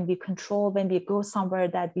 when we go somewhere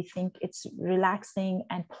that we think it's relaxing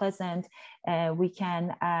and pleasant, we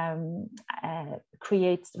can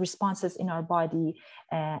create responses in our body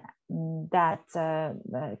that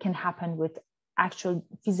can happen with actual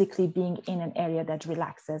physically being in an area that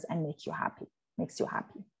relaxes and makes you happy.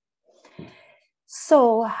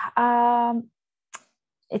 So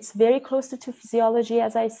it's very close to physiology,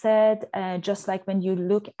 as I said. Just like when you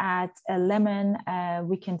look at a lemon,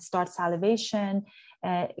 we can start salivation.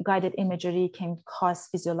 Guided imagery can cause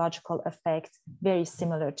physiological effects very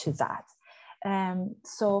similar to that.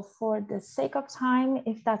 So for the sake of time,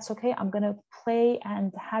 if that's okay, I'm going to play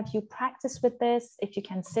and have you practice with this. If you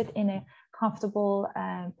can sit in a comfortable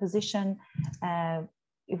position,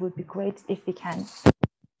 it would be great if we can.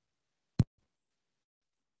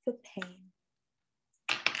 For pain,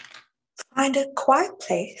 find a quiet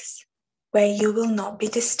place where you will not be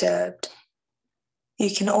disturbed. You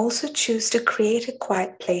can also choose to create a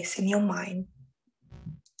quiet place in your mind.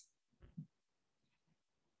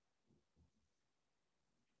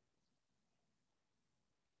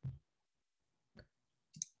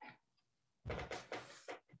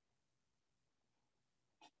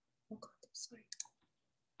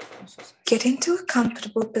 Get into a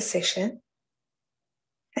comfortable position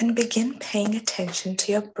and begin paying attention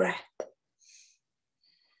to your breath.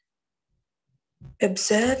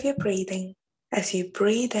 Observe your breathing as you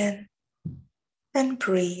breathe in and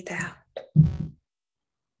breathe out.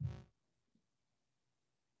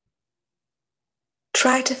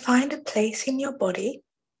 Try to find a place in your body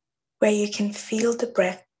where you can feel the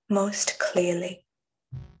breath most clearly.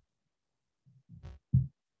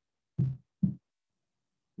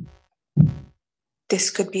 This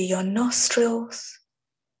could be your nostrils,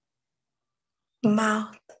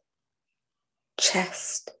 mouth,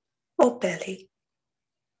 chest, or belly.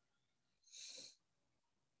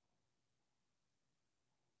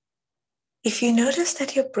 If you notice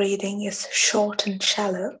that your breathing is short and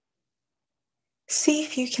shallow, see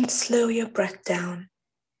if you can slow your breath down.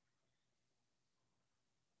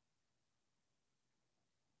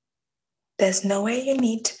 There's nowhere you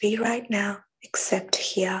need to be right now except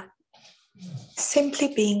here, simply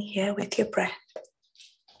being here with your breath.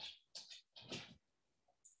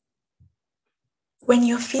 When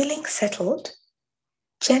you're feeling settled,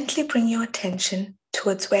 gently bring your attention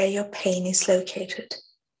towards where your pain is located.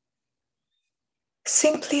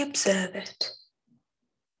 Simply observe it.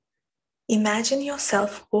 Imagine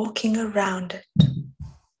yourself walking around it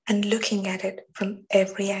and looking at it from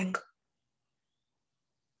every angle.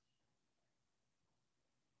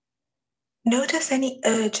 Notice any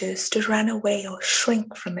urges to run away or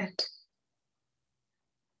shrink from it.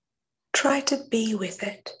 Try to be with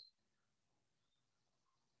it,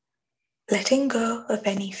 letting go of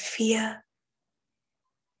any fear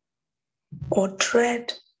or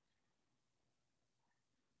dread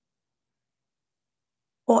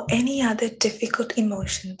or any other difficult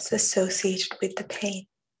emotions associated with the pain.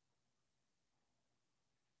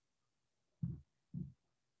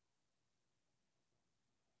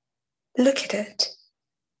 Look at it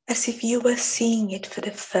as if you were seeing it for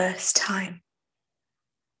the first time.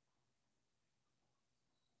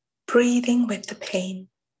 Breathing with the pain.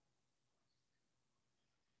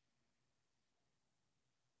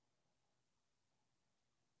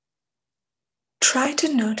 Try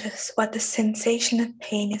to notice what the sensation of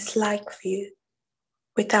pain is like for you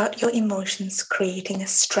without your emotions creating a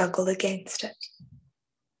struggle against it.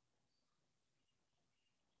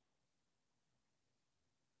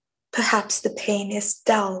 Perhaps the pain is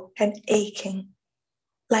dull and aching,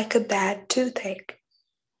 like a bad toothache.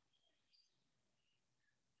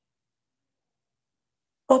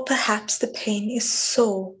 Or perhaps the pain is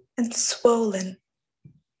sore and swollen,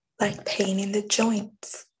 like pain in the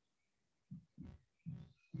joints.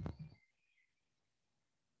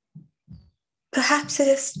 Perhaps it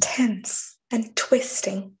is tense and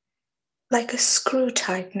twisting, like a screw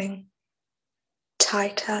tightening,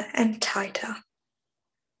 tighter and tighter.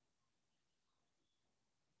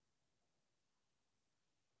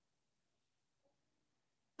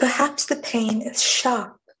 Perhaps the pain is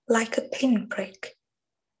sharp, like a pinprick,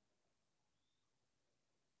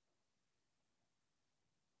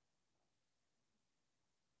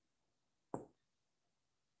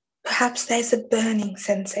 Perhaps there's a burning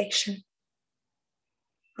sensation,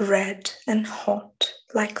 red and hot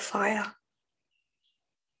like fire.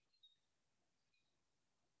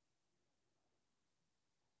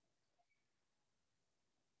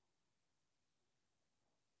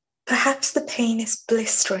 Perhaps the pain is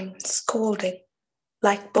blistering, scalding,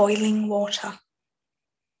 like boiling water.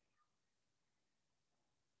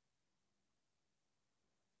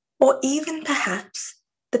 Or even perhaps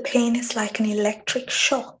the pain is like an electric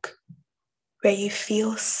shock, where you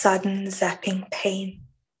feel sudden zapping pain.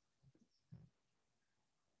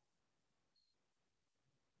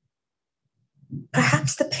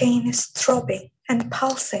 Perhaps the pain is throbbing and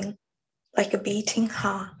pulsing like a beating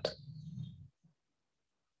heart.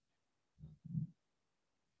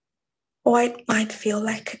 Or it might feel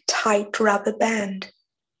like a tight rubber band,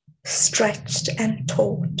 stretched and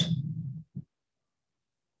taut.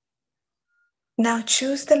 Now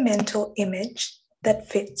choose the mental image that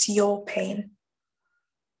fits your pain.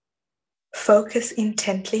 Focus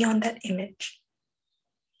intently on that image.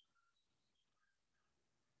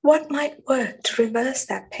 What might work to reverse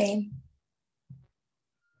that pain?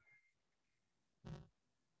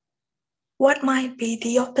 What might be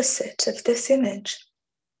the opposite of this image?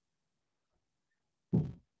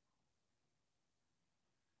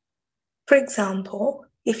 For example,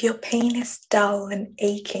 if your pain is dull and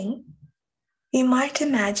aching, you might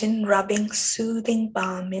imagine rubbing soothing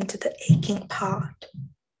balm into the aching part.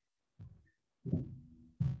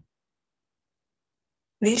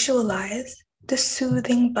 Visualize the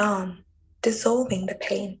soothing balm dissolving the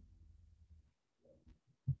pain.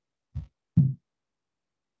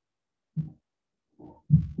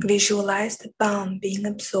 Visualize the balm being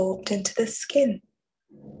absorbed into the skin.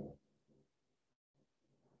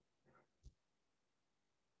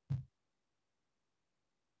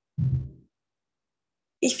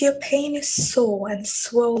 If your pain is sore and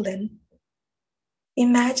swollen,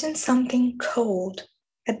 imagine something cold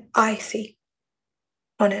and icy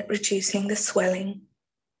on it, reducing the swelling.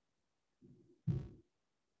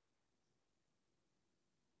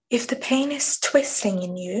 If the pain is twisting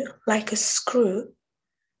in you like a screw,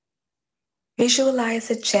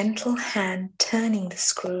 visualize a gentle hand turning the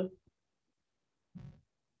screw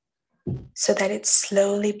so that it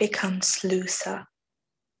slowly becomes looser.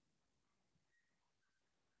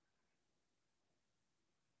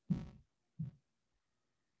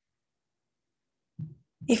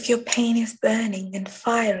 If your pain is burning and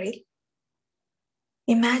fiery,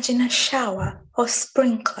 imagine a shower or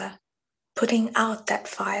sprinkler putting out that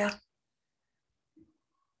fire.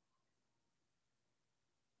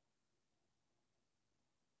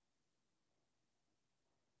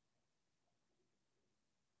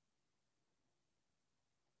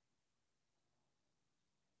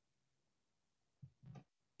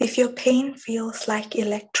 If your pain feels like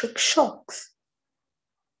electric shocks,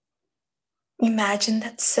 imagine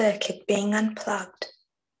that circuit being unplugged.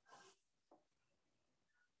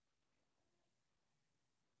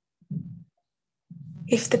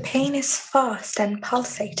 If the pain is fast and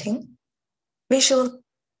pulsating, visualize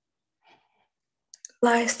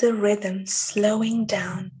the rhythm slowing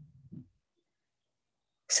down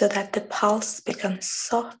so that the pulse becomes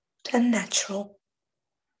soft and natural.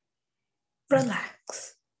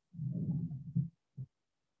 Relax.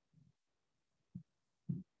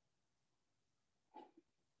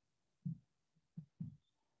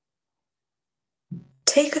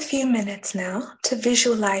 Take a few minutes now to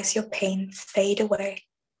visualize your pain fade away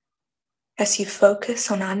as you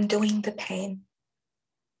focus on undoing the pain.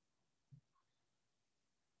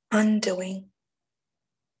 Undoing,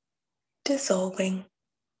 dissolving,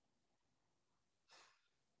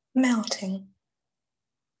 melting,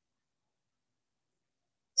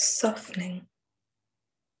 softening,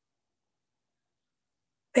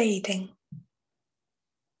 fading.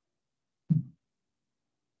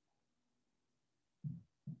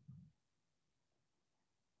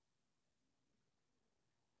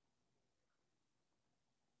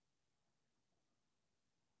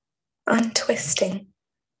 Untwisting,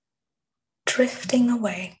 drifting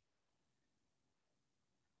away.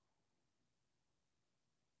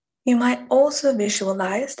 You might also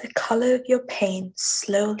visualize the color of your pain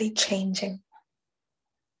slowly changing.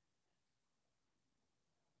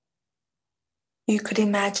 You could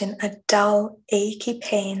imagine a dull, achy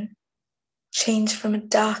pain change from a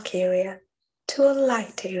dark area to a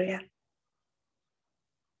light area.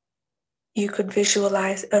 You could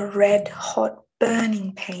visualize a red, hot,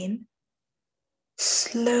 burning pain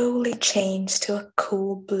slowly change to a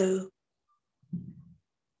cool blue.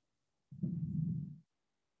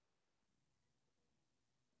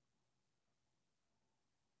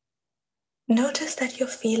 Notice that you're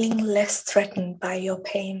feeling less threatened by your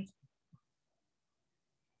pain,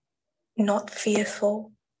 not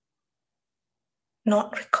fearful,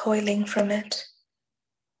 not recoiling from it,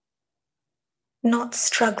 not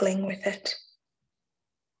struggling with it.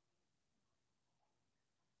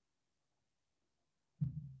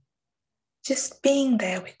 Just being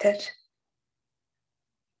there with it,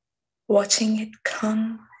 watching it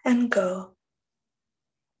come and go.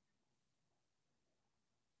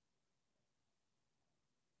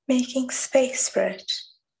 Making space for it,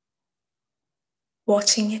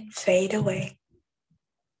 watching it fade away.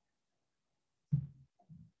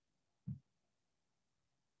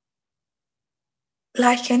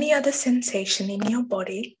 Like any other sensation in your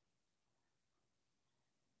body,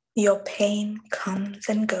 your pain comes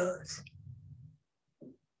and goes.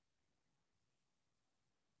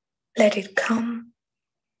 Let it come,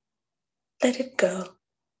 let it go.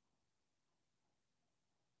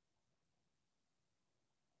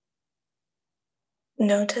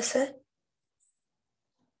 Notice it,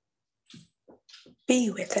 be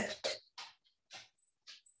with it.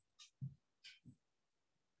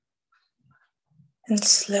 And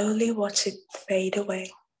slowly watch it fade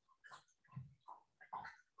away.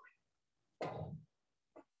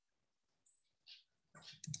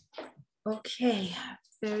 Okay,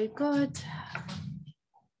 very good.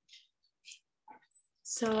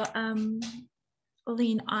 So,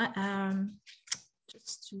 Aline,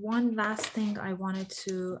 just one last thing I wanted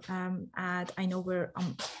to add. I know we're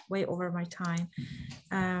way over my time.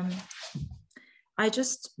 I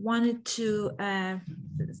just wanted to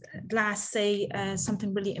last say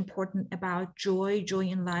something really important about joy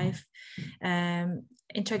in life.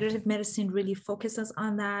 Integrative medicine really focuses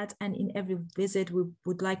on that, and in every visit we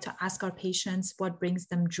would like to ask our patients what brings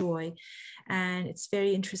them joy. And it's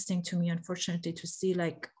very interesting to me, unfortunately, to see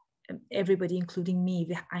like everybody, including me,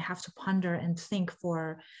 I have to ponder and think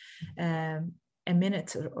for a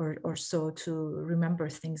minute or so to remember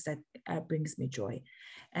things that brings me joy.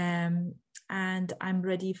 And I'm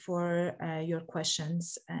ready for your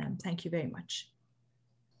questions. Thank you very much.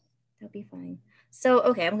 That'll be fine. So,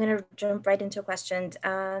 okay, I'm going to jump right into questions.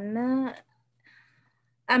 I'm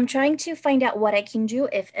trying to find out what I can do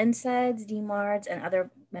if NSAIDs, DMARDs, and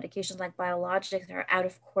other medications like biologics are out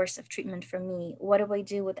of course of treatment for me. What do I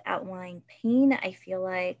do with outlying pain? I feel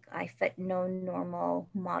like I fit no normal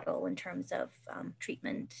model in terms of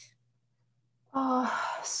treatment.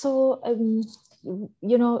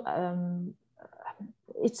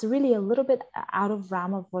 It's really a little bit out of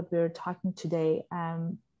realm of what we're talking today.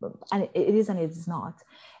 And it is and it is not.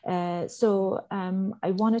 I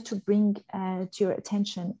wanted to bring to your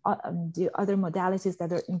attention the other modalities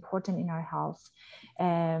that are important in our health,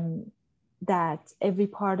 that every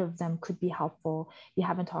part of them could be helpful. We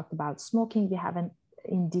haven't talked about smoking. We haven't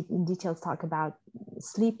in details talk about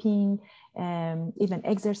sleeping, even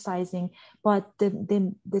exercising, but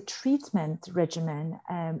the treatment regimen,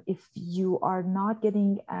 if you are not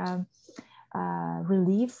getting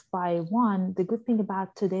relief by one, the good thing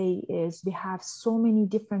about today is we have so many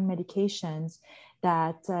different medications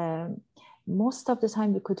that most of the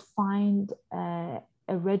time we could find a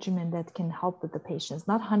regimen that can help with the patients,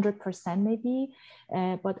 not 100% maybe,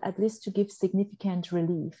 but at least to give significant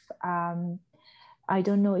relief. I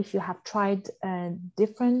don't know if you have tried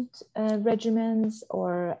different regimens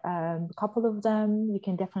or a couple of them. You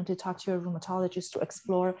can definitely talk to your rheumatologist to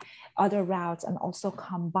explore other routes and also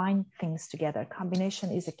combine things together. Combination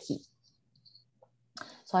is a key.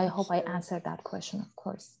 So I hope I answered that question, of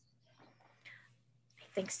course. I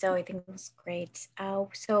think so. I think it was great.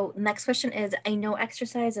 So next question is, I know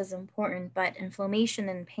exercise is important, but inflammation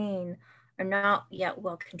and pain are not yet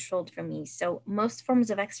well controlled for me. So most forms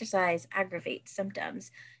of exercise aggravate symptoms.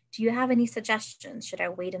 Do you have any suggestions? Should I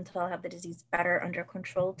wait until I have the disease better under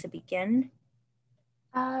control to begin?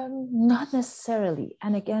 Not necessarily.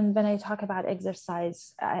 And again, when I talk about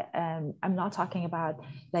exercise, I'm not talking about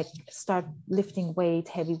like start lifting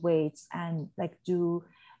heavy weights and like do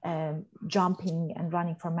jumping and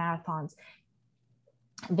running for marathons.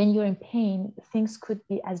 When you're in pain, things could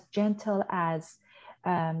be as gentle as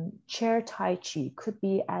chair tai chi, could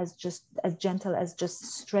be as gentle as just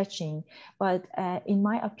stretching. But in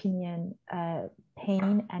my opinion,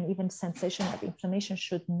 pain and even sensation of inflammation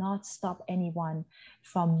should not stop anyone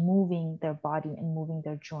from moving their body and moving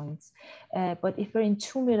their joints. But if we're in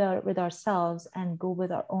tune with ourselves and go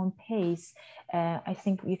with our own pace, I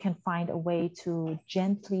think you can find a way to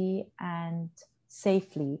gently and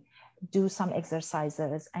safely do some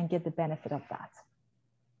exercises and get the benefit of that.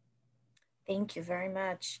 Thank you very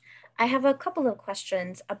much. I have a couple of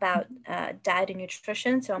questions about diet and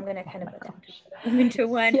nutrition, so I'm going to kind of move into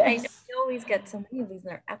one. Yes. I know we always get so many of these,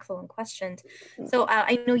 and they're excellent questions. So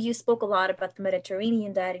I know you spoke a lot about the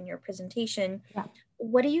Mediterranean diet in your presentation. Yeah.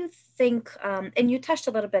 What do you think, and you touched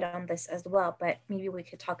a little bit on this as well, but maybe we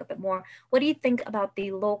could talk a bit more. What do you think about the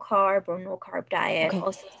low carb or no carb diet,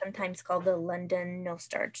 also sometimes called the London no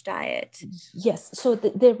starch diet? Yes, so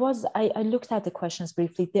there was, I looked at the questions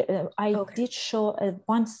briefly. I did show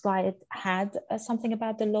one slide had something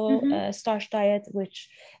about the low starch diet, which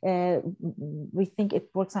we think it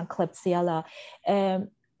works on Klebsiella.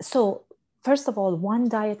 So first of all, one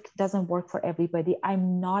diet doesn't work for everybody.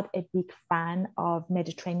 I'm not a big fan of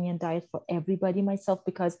Mediterranean diet for everybody myself,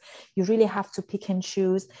 because you really have to pick and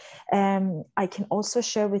choose. I can also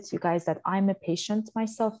share with you guys that I'm a patient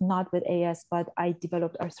myself, not with AS, but I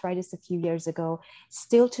developed arthritis a few years ago.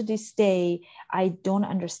 Still to this day, I don't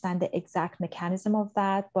understand the exact mechanism of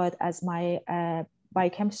that, but as my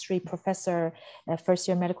biochemistry professor, first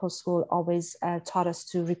year medical school, always taught us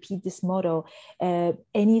to repeat this motto: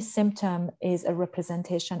 any symptom is a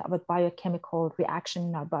representation of a biochemical reaction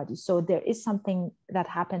in our body. So there is something that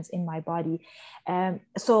happens in my body.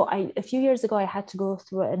 So a few years ago, I had to go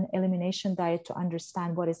through an elimination diet to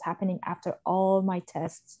understand what is happening after all my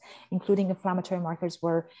tests, including inflammatory markers,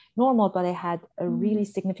 were normal, but I had a really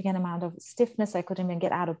significant amount of stiffness. I couldn't even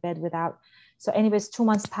get out of bed without. So anyways, 2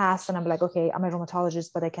 months passed and I'm like, okay, I'm a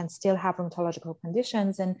rheumatologist, but I can still have rheumatological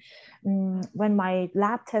conditions. And when my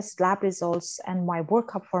lab results and my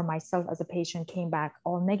workup for myself as a patient came back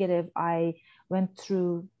all negative, I went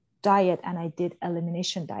through diet and I did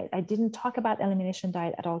elimination diet. I didn't talk about elimination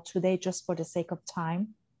diet at all today, just for the sake of time.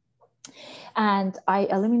 And I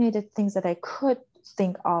eliminated things that I could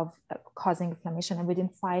think of causing inflammation. And within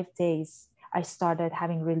 5 days, I started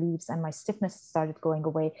having reliefs and my stiffness started going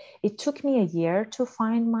away. It took me a year to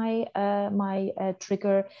find my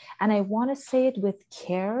trigger. And I want to say it with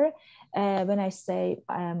care. When I say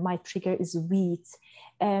my trigger is wheat,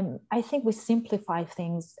 I think we simplify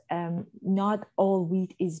things. Not all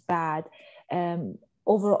wheat is bad.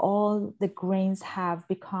 Overall, the grains have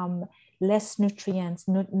become less nutrients,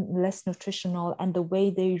 less nutritional, and the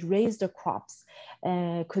way they raise the crops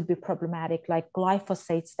could be problematic, like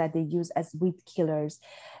glyphosates that they use as weed killers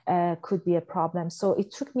could be a problem. So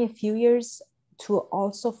it took me a few years to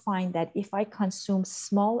also find that if I consume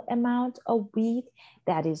small amount of wheat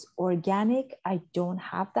that is organic, I don't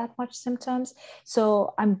have that much symptoms.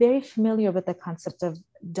 So I'm very familiar with the concept of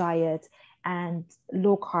diet and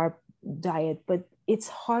low carb diet, but it's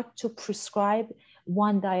hard to prescribe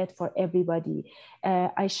one diet for everybody.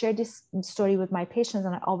 I share this story with my patients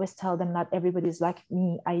and I always tell them not everybody is like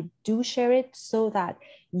me. I do share it so that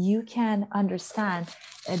you can understand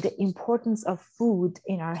the importance of food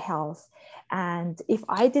in our health. And if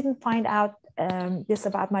I didn't find out this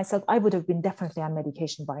about myself, I would have been definitely on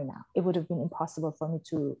medication by now. It would have been impossible for me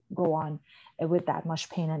to go on with that much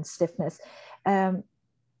pain and stiffness.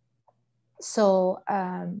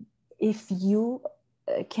 If you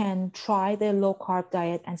can try the low carb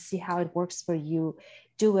diet and see how it works for you,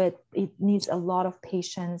 do it. It needs a lot of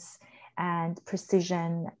patience and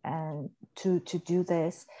precision to do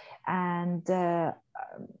this. And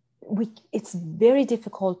it's very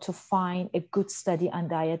difficult to find a good study on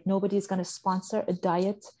diet. Nobody is going to sponsor a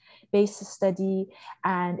diet-based study,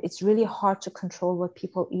 and it's really hard to control what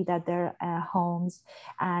people eat at their homes.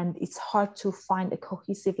 And it's hard to find a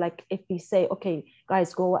cohesive, like if we say, okay,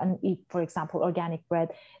 guys, go and eat, for example, organic bread.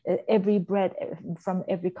 Every bread from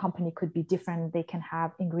every company could be different. They can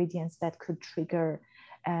have ingredients that could trigger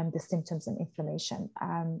the symptoms and inflammation.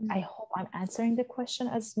 I hope I'm answering the question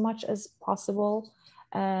as much as possible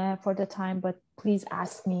for the time, but please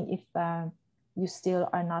ask me if you still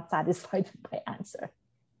are not satisfied with my answer.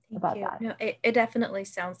 About that. No, it definitely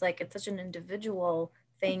sounds like it's such an individual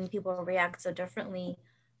thing. People react so differently.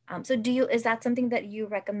 So is that something that you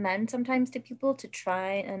recommend sometimes to people, to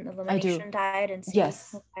try an elimination diet and see?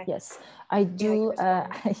 Yes, yes, I do.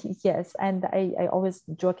 Yes, and I always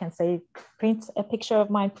joke and say, print a picture of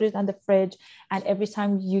mine, put it on the fridge, and every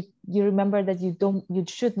time you remember that you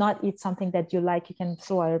should not eat something that you like, you can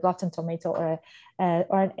throw a rotten tomato or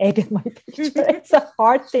an egg in my picture. It's a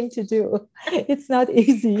hard thing to do. It's not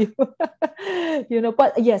easy,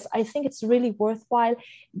 but yes, I think it's really worthwhile.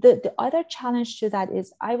 The other challenge to that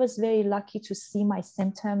is I was very lucky to see my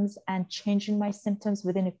symptoms and changing my symptoms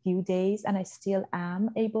within a few days, and I still am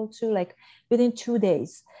able to, like within 2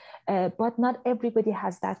 days. But not everybody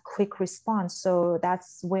has that quick response. So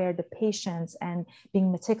that's where the patience and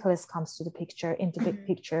being meticulous comes to the picture, into the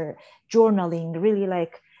picture, journaling, really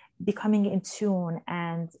like becoming in tune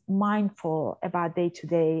and mindful about day to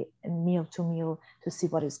day and meal to meal to see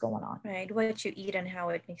what is going on. Right, what you eat and how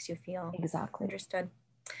it makes you feel. Exactly. Understood.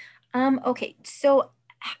 Okay, so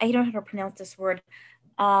I don't know how to pronounce this word.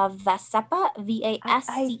 Vasepa,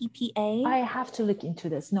 Vasepa. I have to look into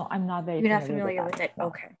this. No, I'm not very You're familiar not familiar with it? No.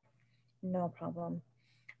 Okay, no problem.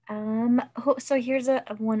 So here's a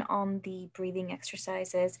one on the breathing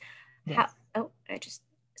exercises. Yes.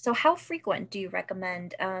 How frequent do you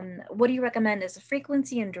recommend? What do you recommend as a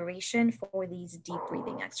frequency and duration for these deep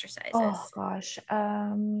breathing exercises? Oh gosh.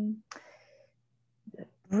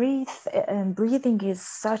 Breathing is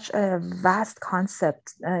such a vast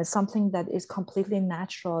concept, something that is completely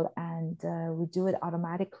natural, and we do it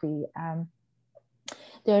automatically.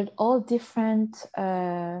 They're all different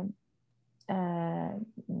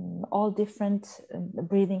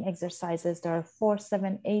breathing exercises. There are 4,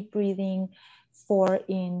 7, 8 breathing, 4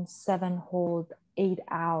 in, 7 hold, 8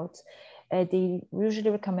 out. They usually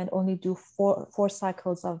recommend only do four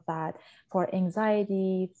cycles of that for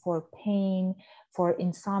anxiety, for pain, for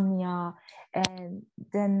insomnia. And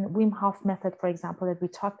then Wim Hof method, for example, that we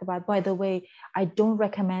talked about. By the way, I don't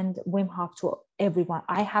recommend Wim Hof to everyone.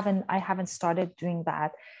 I haven't started doing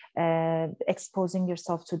that. Exposing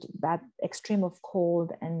yourself to that extreme of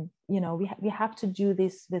cold, and we have to do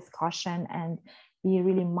this with caution and be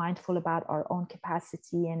really mindful about our own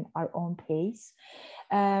capacity and our own pace.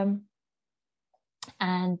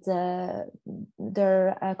 And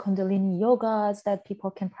there are Kundalini yogas that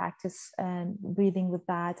people can practice breathing with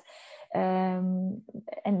that, and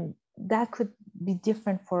that could be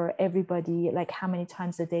different for everybody, like how many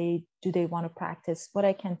times a day do they want to practice. What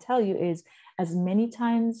I can tell you is as many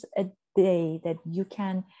times a day that you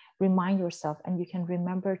can remind yourself and you can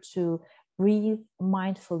remember to breathe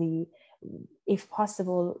mindfully, if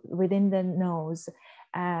possible within the nose,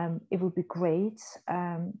 it would be great.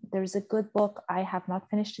 There's a good book, I have not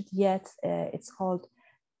finished it yet. It's called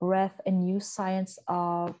Breath, a New Science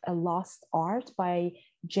of a Lost Art by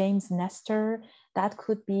James Nestor. That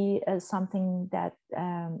could be something that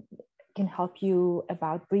can help you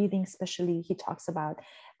about breathing, especially he talks about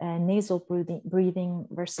nasal breathing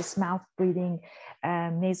versus mouth breathing.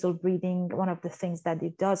 Nasal breathing, one of the things that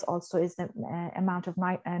it does also is the amount of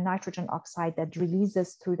nitrogen oxide that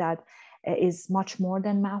releases through that is much more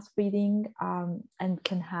than mouth breathing, and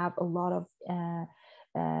can have a lot of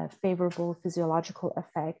favorable physiological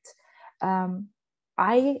effect.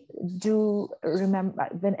 I do remember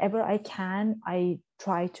whenever I can, I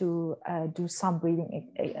try to do some breathing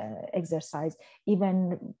exercise,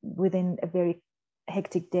 even within a very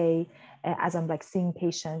hectic day. As I'm like seeing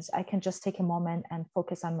patients, I can just take a moment and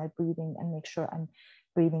focus on my breathing and make sure I'm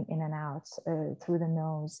breathing in and out through the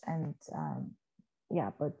nose. And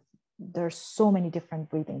but there's so many different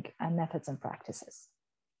breathing methods and practices.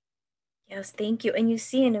 Yes, thank you. And you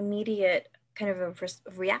see an immediate kind of a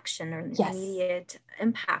reaction or an immediate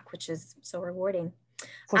impact, which is so rewarding.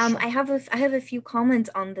 Sure. I have a few comments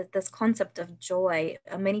on this concept of joy.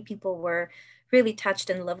 Many people were really touched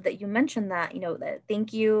and loved that you mentioned that. That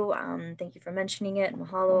thank you for mentioning it.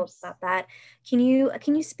 Mahalo about that. Can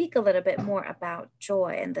you speak a little bit more about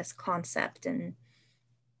joy and this concept? And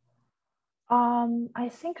I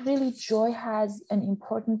think really joy has an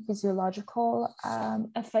important physiological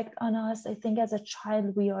effect on us. I think as a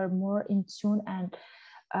child, we are more in tune and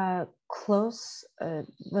close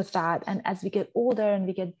with that. And as we get older and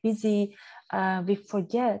we get busy, we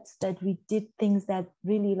forget that we did things that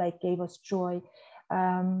really gave us joy.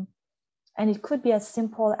 And it could be as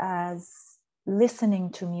simple as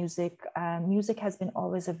listening to music. Music has been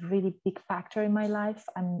always a really big factor in my life.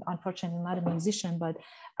 I'm unfortunately not a musician, but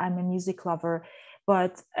I'm a music lover.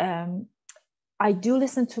 But I do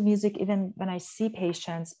listen to music even when I see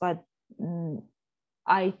patients, but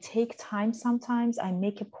I take time sometimes. I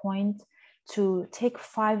make a point to take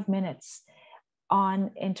 5 minutes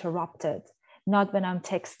uninterrupted. Not when I'm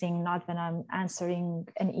texting, not when I'm answering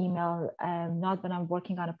an email, not when I'm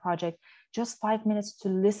working on a project, just 5 minutes to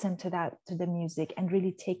listen to the music and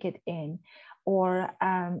really take it in. Or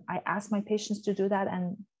I ask my patients to do that,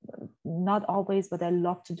 and not always, but I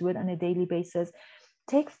love to do it on a daily basis.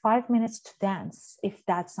 Take 5 minutes to dance if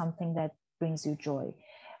that's something that brings you joy.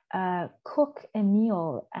 Cook a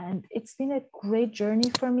meal. And it's been a great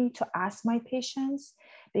journey for me to ask my patients,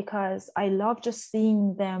 because I love just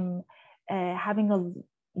seeing them having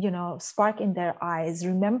a spark in their eyes,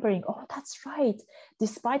 remembering, oh, that's right,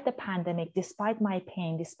 despite the pandemic, despite my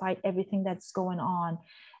pain, despite everything that's going on,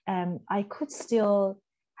 I could still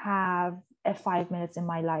have 5 minutes in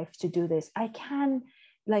my life to do this. I can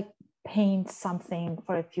paint something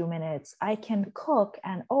for a few minutes. I can cook,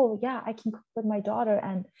 and oh yeah, I can cook with my daughter.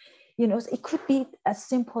 And it could be as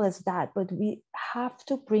simple as that, but we have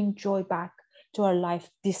to bring joy back to our life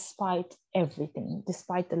despite everything,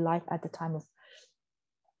 despite the life at the time of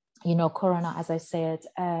Corona, as I said.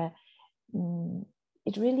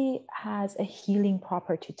 It really has a healing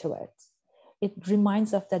property to it. It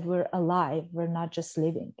reminds us that we're alive, we're not just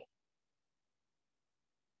living.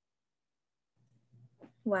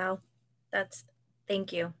 Wow,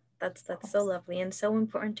 thank you. That's so lovely and so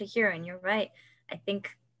important to hear. And you're right. I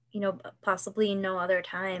think, possibly no other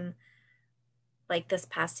time like this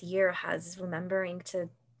past year has remembering to,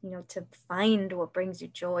 to find what brings you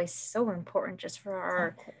joy so important just for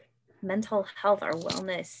our mental health, our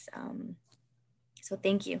wellness. So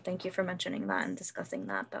thank you for mentioning that and discussing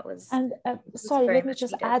that. That was, and sorry, let me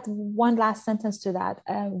just add one last sentence to that.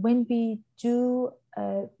 When we do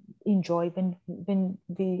enjoy, when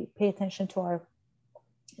we pay attention to our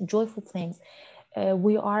joyful things,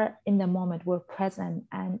 we are in the moment, we're present,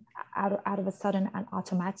 and out of a sudden and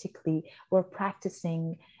automatically we're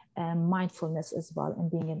practicing mindfulness as well,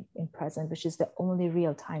 and being in present, which is the only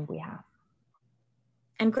real time we have.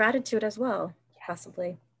 And gratitude as well,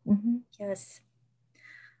 possibly. Mm-hmm. Yes.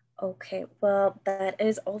 Okay, well, that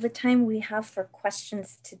is all the time we have for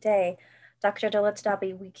questions today. Dr.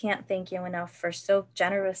 Dolatabadi, we can't thank you enough for so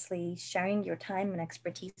generously sharing your time and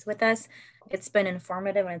expertise with us. It's been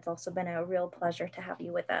informative, and it's also been a real pleasure to have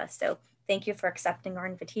you with us. So thank you for accepting our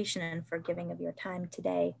invitation and for giving of your time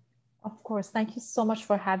today. Of course. Thank you so much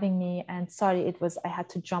for having me. And sorry, I had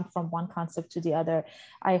to jump from one concept to the other.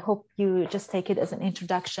 I hope you just take it as an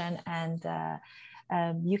introduction, and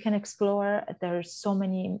you can explore. There's so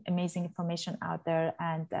many amazing information out there,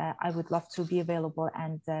 and I would love to be available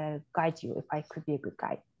and guide you if I could be a good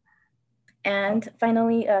guide. And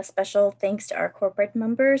finally, a special thanks to our corporate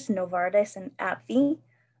members, Novartis and AbbVie,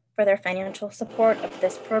 for their financial support of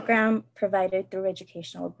this program provided through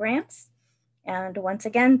educational grants. And once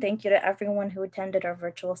again, thank you to everyone who attended our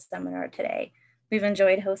virtual seminar today. We've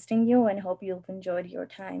enjoyed hosting you and hope you've enjoyed your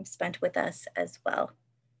time spent with us as well.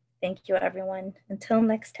 Thank you, everyone. Until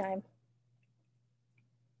next time.